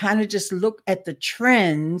is to kind of just look at the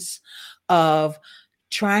trends of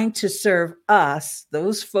trying to serve us,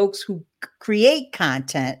 those folks who create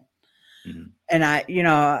content. Mhm. And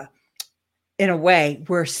in a way,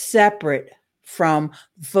 we're separate from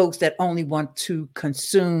folks that only want to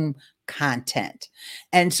consume content.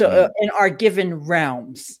 And so Mhm. in our given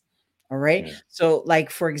realms, all right. Yeah. So,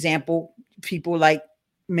 like, for example, people like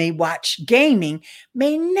may watch gaming,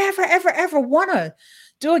 may never, ever, ever want to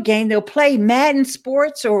do a game. They'll play Madden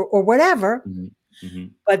sports or whatever, Mhm.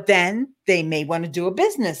 Mhm. but then they may want to do a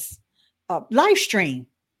business live stream.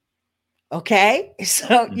 Okay.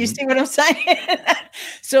 So you Mhm. see what I'm saying?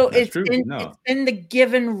 So That's it's true. it's No. in the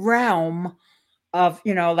given realm of,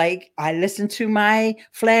 like I listen to my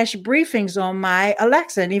flash briefings on my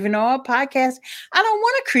Alexa. And even though a podcast, I don't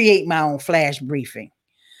want to create my own flash briefing.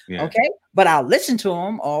 Yeah. Okay. But I'll listen to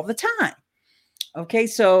them all the time. Okay.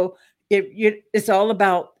 So it's all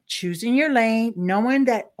about choosing your lane, knowing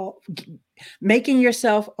that, making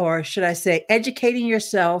yourself, or should I say, educating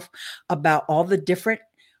yourself about all the different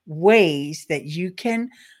ways that you can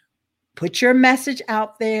put your message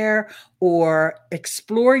out there or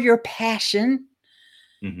explore your passion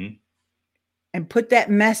Mhm. and put that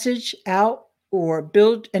message out, or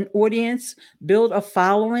build an audience, build a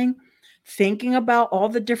following, thinking about all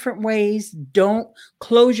the different ways. Don't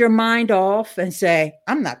close your mind off and say,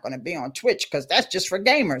 I'm not going to be on Twitch because that's just for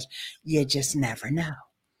gamers. You just never know.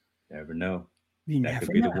 Never know. You That never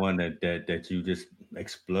could be know. the one that you just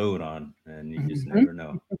explode on, and you just Mhm. never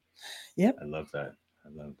know. Yep. I love that. I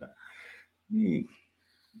love that. Me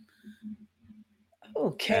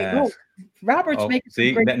Okay. Oh, ask. Robert's Oh, making some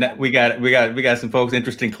see, great we got some folks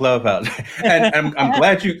interested in Clubhouse, and I'm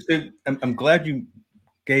glad I'm glad you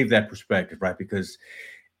gave that perspective, right? Because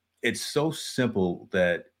it's so simple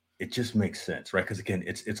that it just makes sense, right? Because again,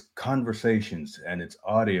 it's conversations and it's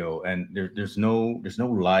audio, and there's no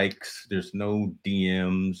likes, there's no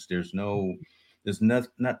DMs, there's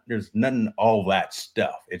nothing all that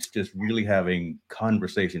stuff. It's just really having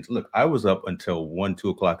conversations. Look, I was up until 1, 2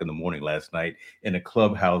 o'clock in the morning last night in a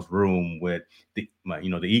clubhouse room with the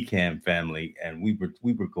Ecam family, and we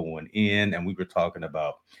were going in and we were talking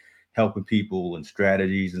about helping people and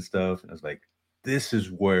strategies and stuff. And I was like, this is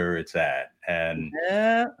where it's at. And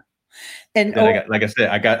Yeah. And then I got, like I said,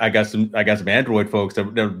 I got some Android folks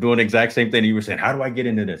that they're doing the exact same thing. You were saying, how do I get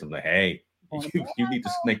into this? I'm like, hey, on you need to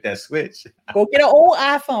make that switch. Go get an old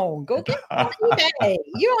iPhone. Go get it on eBay.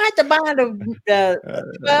 You don't have to buy the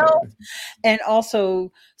 12. And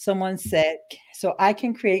also, someone said, so I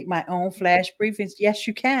can create my own flash briefings. Yes,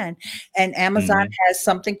 you can. And Amazon Mhm. has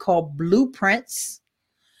something called blueprints.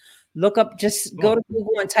 Look up, just go Oh, to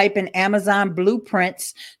Google and type in Amazon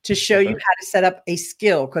blueprints to show you okay. how to set up a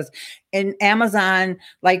skill. Because in Amazon,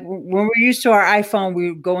 like when we're used to our iPhone,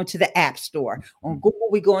 we go into the App Store. On Google,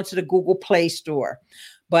 we go into the Google Play Store.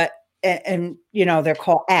 But and they're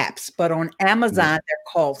called apps, but on Yeah. Amazon, they're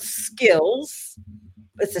called skills.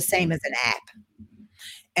 It's the same Mhm. as an app.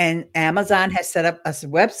 And Amazon has set up a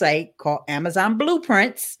website called Amazon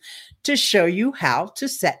Blueprints to show you how to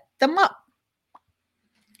set them up.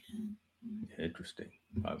 Interesting.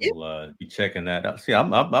 I will be checking that out. See,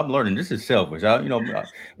 I'm learning. This is selfish.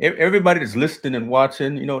 Everybody that's listening and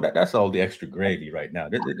watching, that's all the extra gravy right now.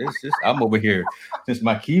 I'm over here since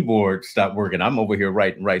my keyboard stopped working. I'm over here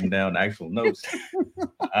writing down actual notes.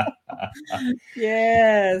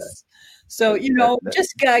 Yes. So, That.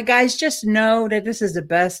 just guys, just know that this is the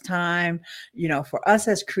best time, for us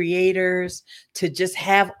as creators to just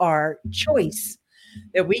have our choice,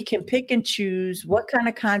 that we can pick and choose what kind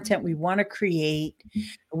of content we want to create.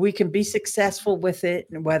 We can be successful with it,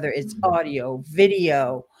 whether it's audio,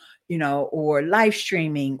 video, or live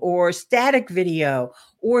streaming, or static video,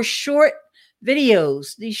 or short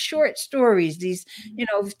videos, these short stories, these,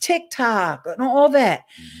 TikTok and all that.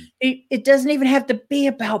 Mhm. It doesn't even have to be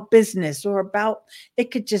about business or about,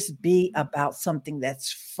 it could just be about something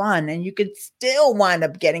that's fun, and you could still wind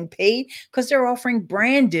up getting paid because they're offering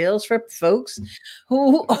brand deals for folks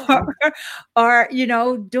who That's true. are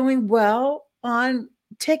doing well on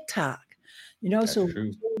TikTok. That's So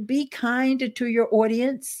true. be kind to your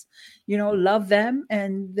audience, love them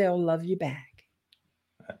and they'll love you back.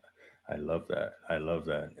 I love that. I love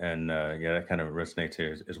that. And yeah, that kind of resonates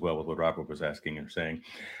here as well with what Robert was asking and saying.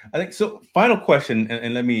 I think so. Final question,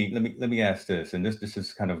 and let me ask this, and this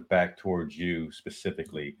is kind of back towards you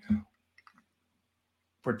specifically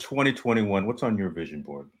for 2021. What's on your vision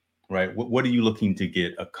board, right? What are you looking to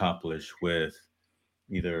get accomplished with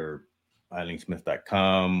either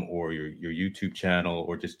IleaneSmith.com or your YouTube channel,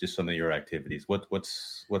 or just some of your activities?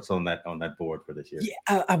 What's on that board for this year?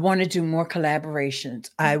 Yeah, I want to do more collaborations.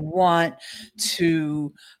 I want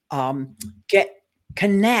to get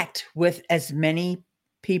connect with as many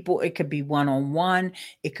people. It could be one on one.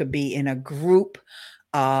 It could be in a group.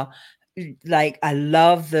 Uh, like I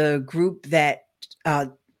love the group that uh,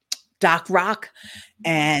 Doc Rock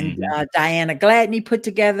and Hmm. Diana Gladney put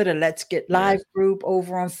together, the Let's Get Live Yes. group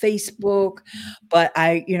over on Facebook. But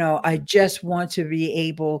I just want to be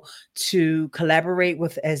able to collaborate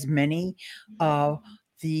with as many of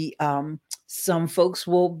the some folks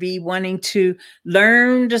will be wanting to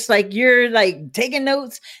learn just like you're like taking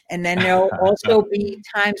notes. And then there'll also be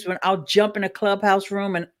times when I'll jump in a clubhouse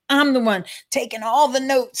room and I'm the one taking all the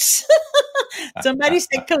notes. Somebody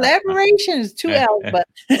said collaborations, two L's, but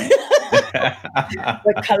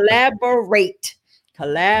but collaborate.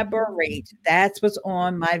 That's what's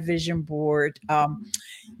on my vision board.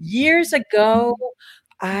 Years ago,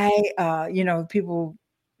 people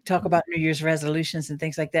talk about New Year's resolutions and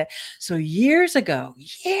things like that. So years ago,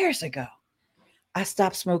 I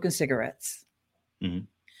stopped smoking cigarettes. Mhm.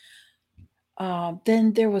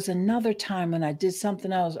 Then there was another time when I did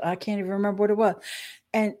something else. I can't even remember what it was.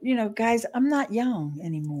 And guys, I'm not young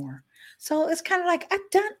anymore. So it's kind of like I've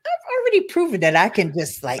already proven that I can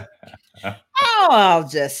just like, oh, I'll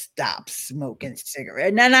just stop smoking cigarettes.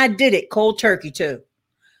 And then I did it cold turkey too.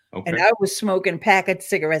 And Okay. I was smoking a pack of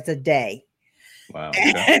cigarettes a day. Wow.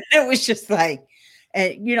 Okay. And it was just like,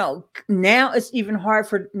 and now it's even hard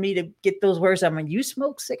for me to get those words out. When you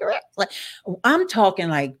smoke cigarettes, like I'm talking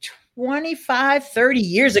like 25, 30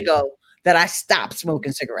 years ago that I stopped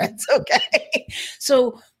smoking cigarettes. Okay.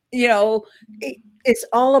 So, it's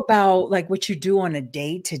all about like what you do on a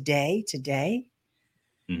day to day today.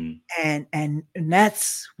 Mhm. And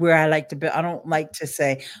that's where I like to be. I don't like to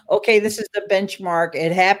say, okay, this is the benchmark.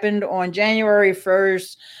 It happened on January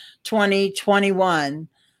 1st, 2021.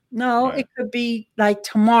 No, Right. it could be like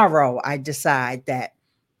tomorrow I decide that,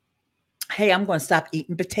 hey, I'm going to stop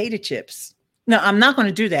eating potato chips. No, I'm not going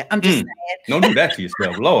to do that. I'm just Mm. Don't do that to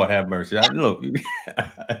yourself. Lord have mercy. Look,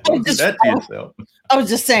 I was don't do just that to yourself. I was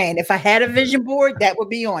just saying if I had a vision board, that would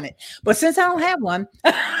be on it. But since I don't have one,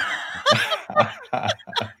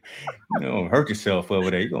 You don't hurt yourself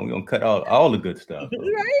over there. You're gonna cut all the good stuff.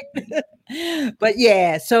 right? But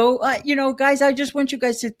yeah, so guys, I just want you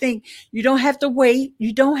guys to think you don't have to wait.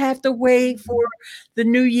 You don't have to wait for the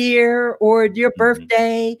new year or your Mhm.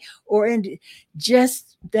 birthday or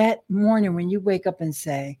just that morning when you wake up and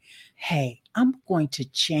say, hey, I'm going to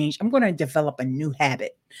change. I'm going to develop a new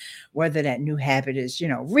habit, whether that new habit is,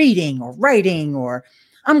 reading or writing, or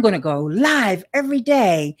I'm going to go live every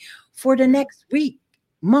day for the Yeah, next week,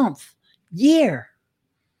 month, year.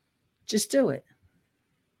 Just do it.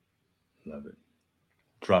 love it.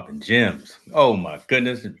 Dropping gems. Oh my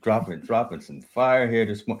goodness, dropping some fire here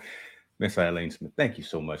this morning. Miss Ileane Smith, thank you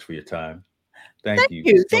so much for your time. Thank Thank you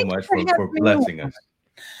you. so Thank you much for having for me on. blessing us.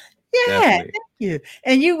 Yeah, Definitely. thank you.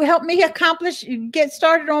 And you helped me get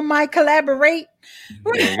started on my collaborate.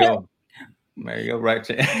 There you go. There you go. Right.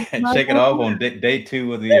 My Shake it off on day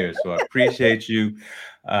two of the year. So I appreciate you.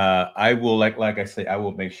 I will like I say, I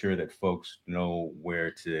will make sure that folks know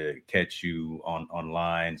where to catch you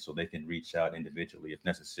online so they can reach out individually if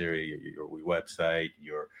necessary. Your website,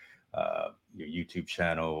 your YouTube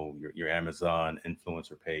channel, your Amazon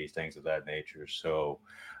influencer page, things of that nature. So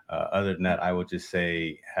other than that, I would just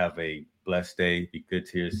say have a blessed day. Be good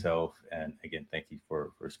to yourself, and again, thank you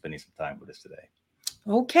for spending some time with us today.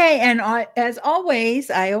 Okay, and as always,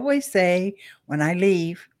 I always say when I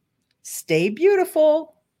leave, stay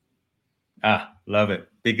beautiful. Ah, love it.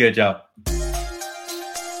 Be good, y'all.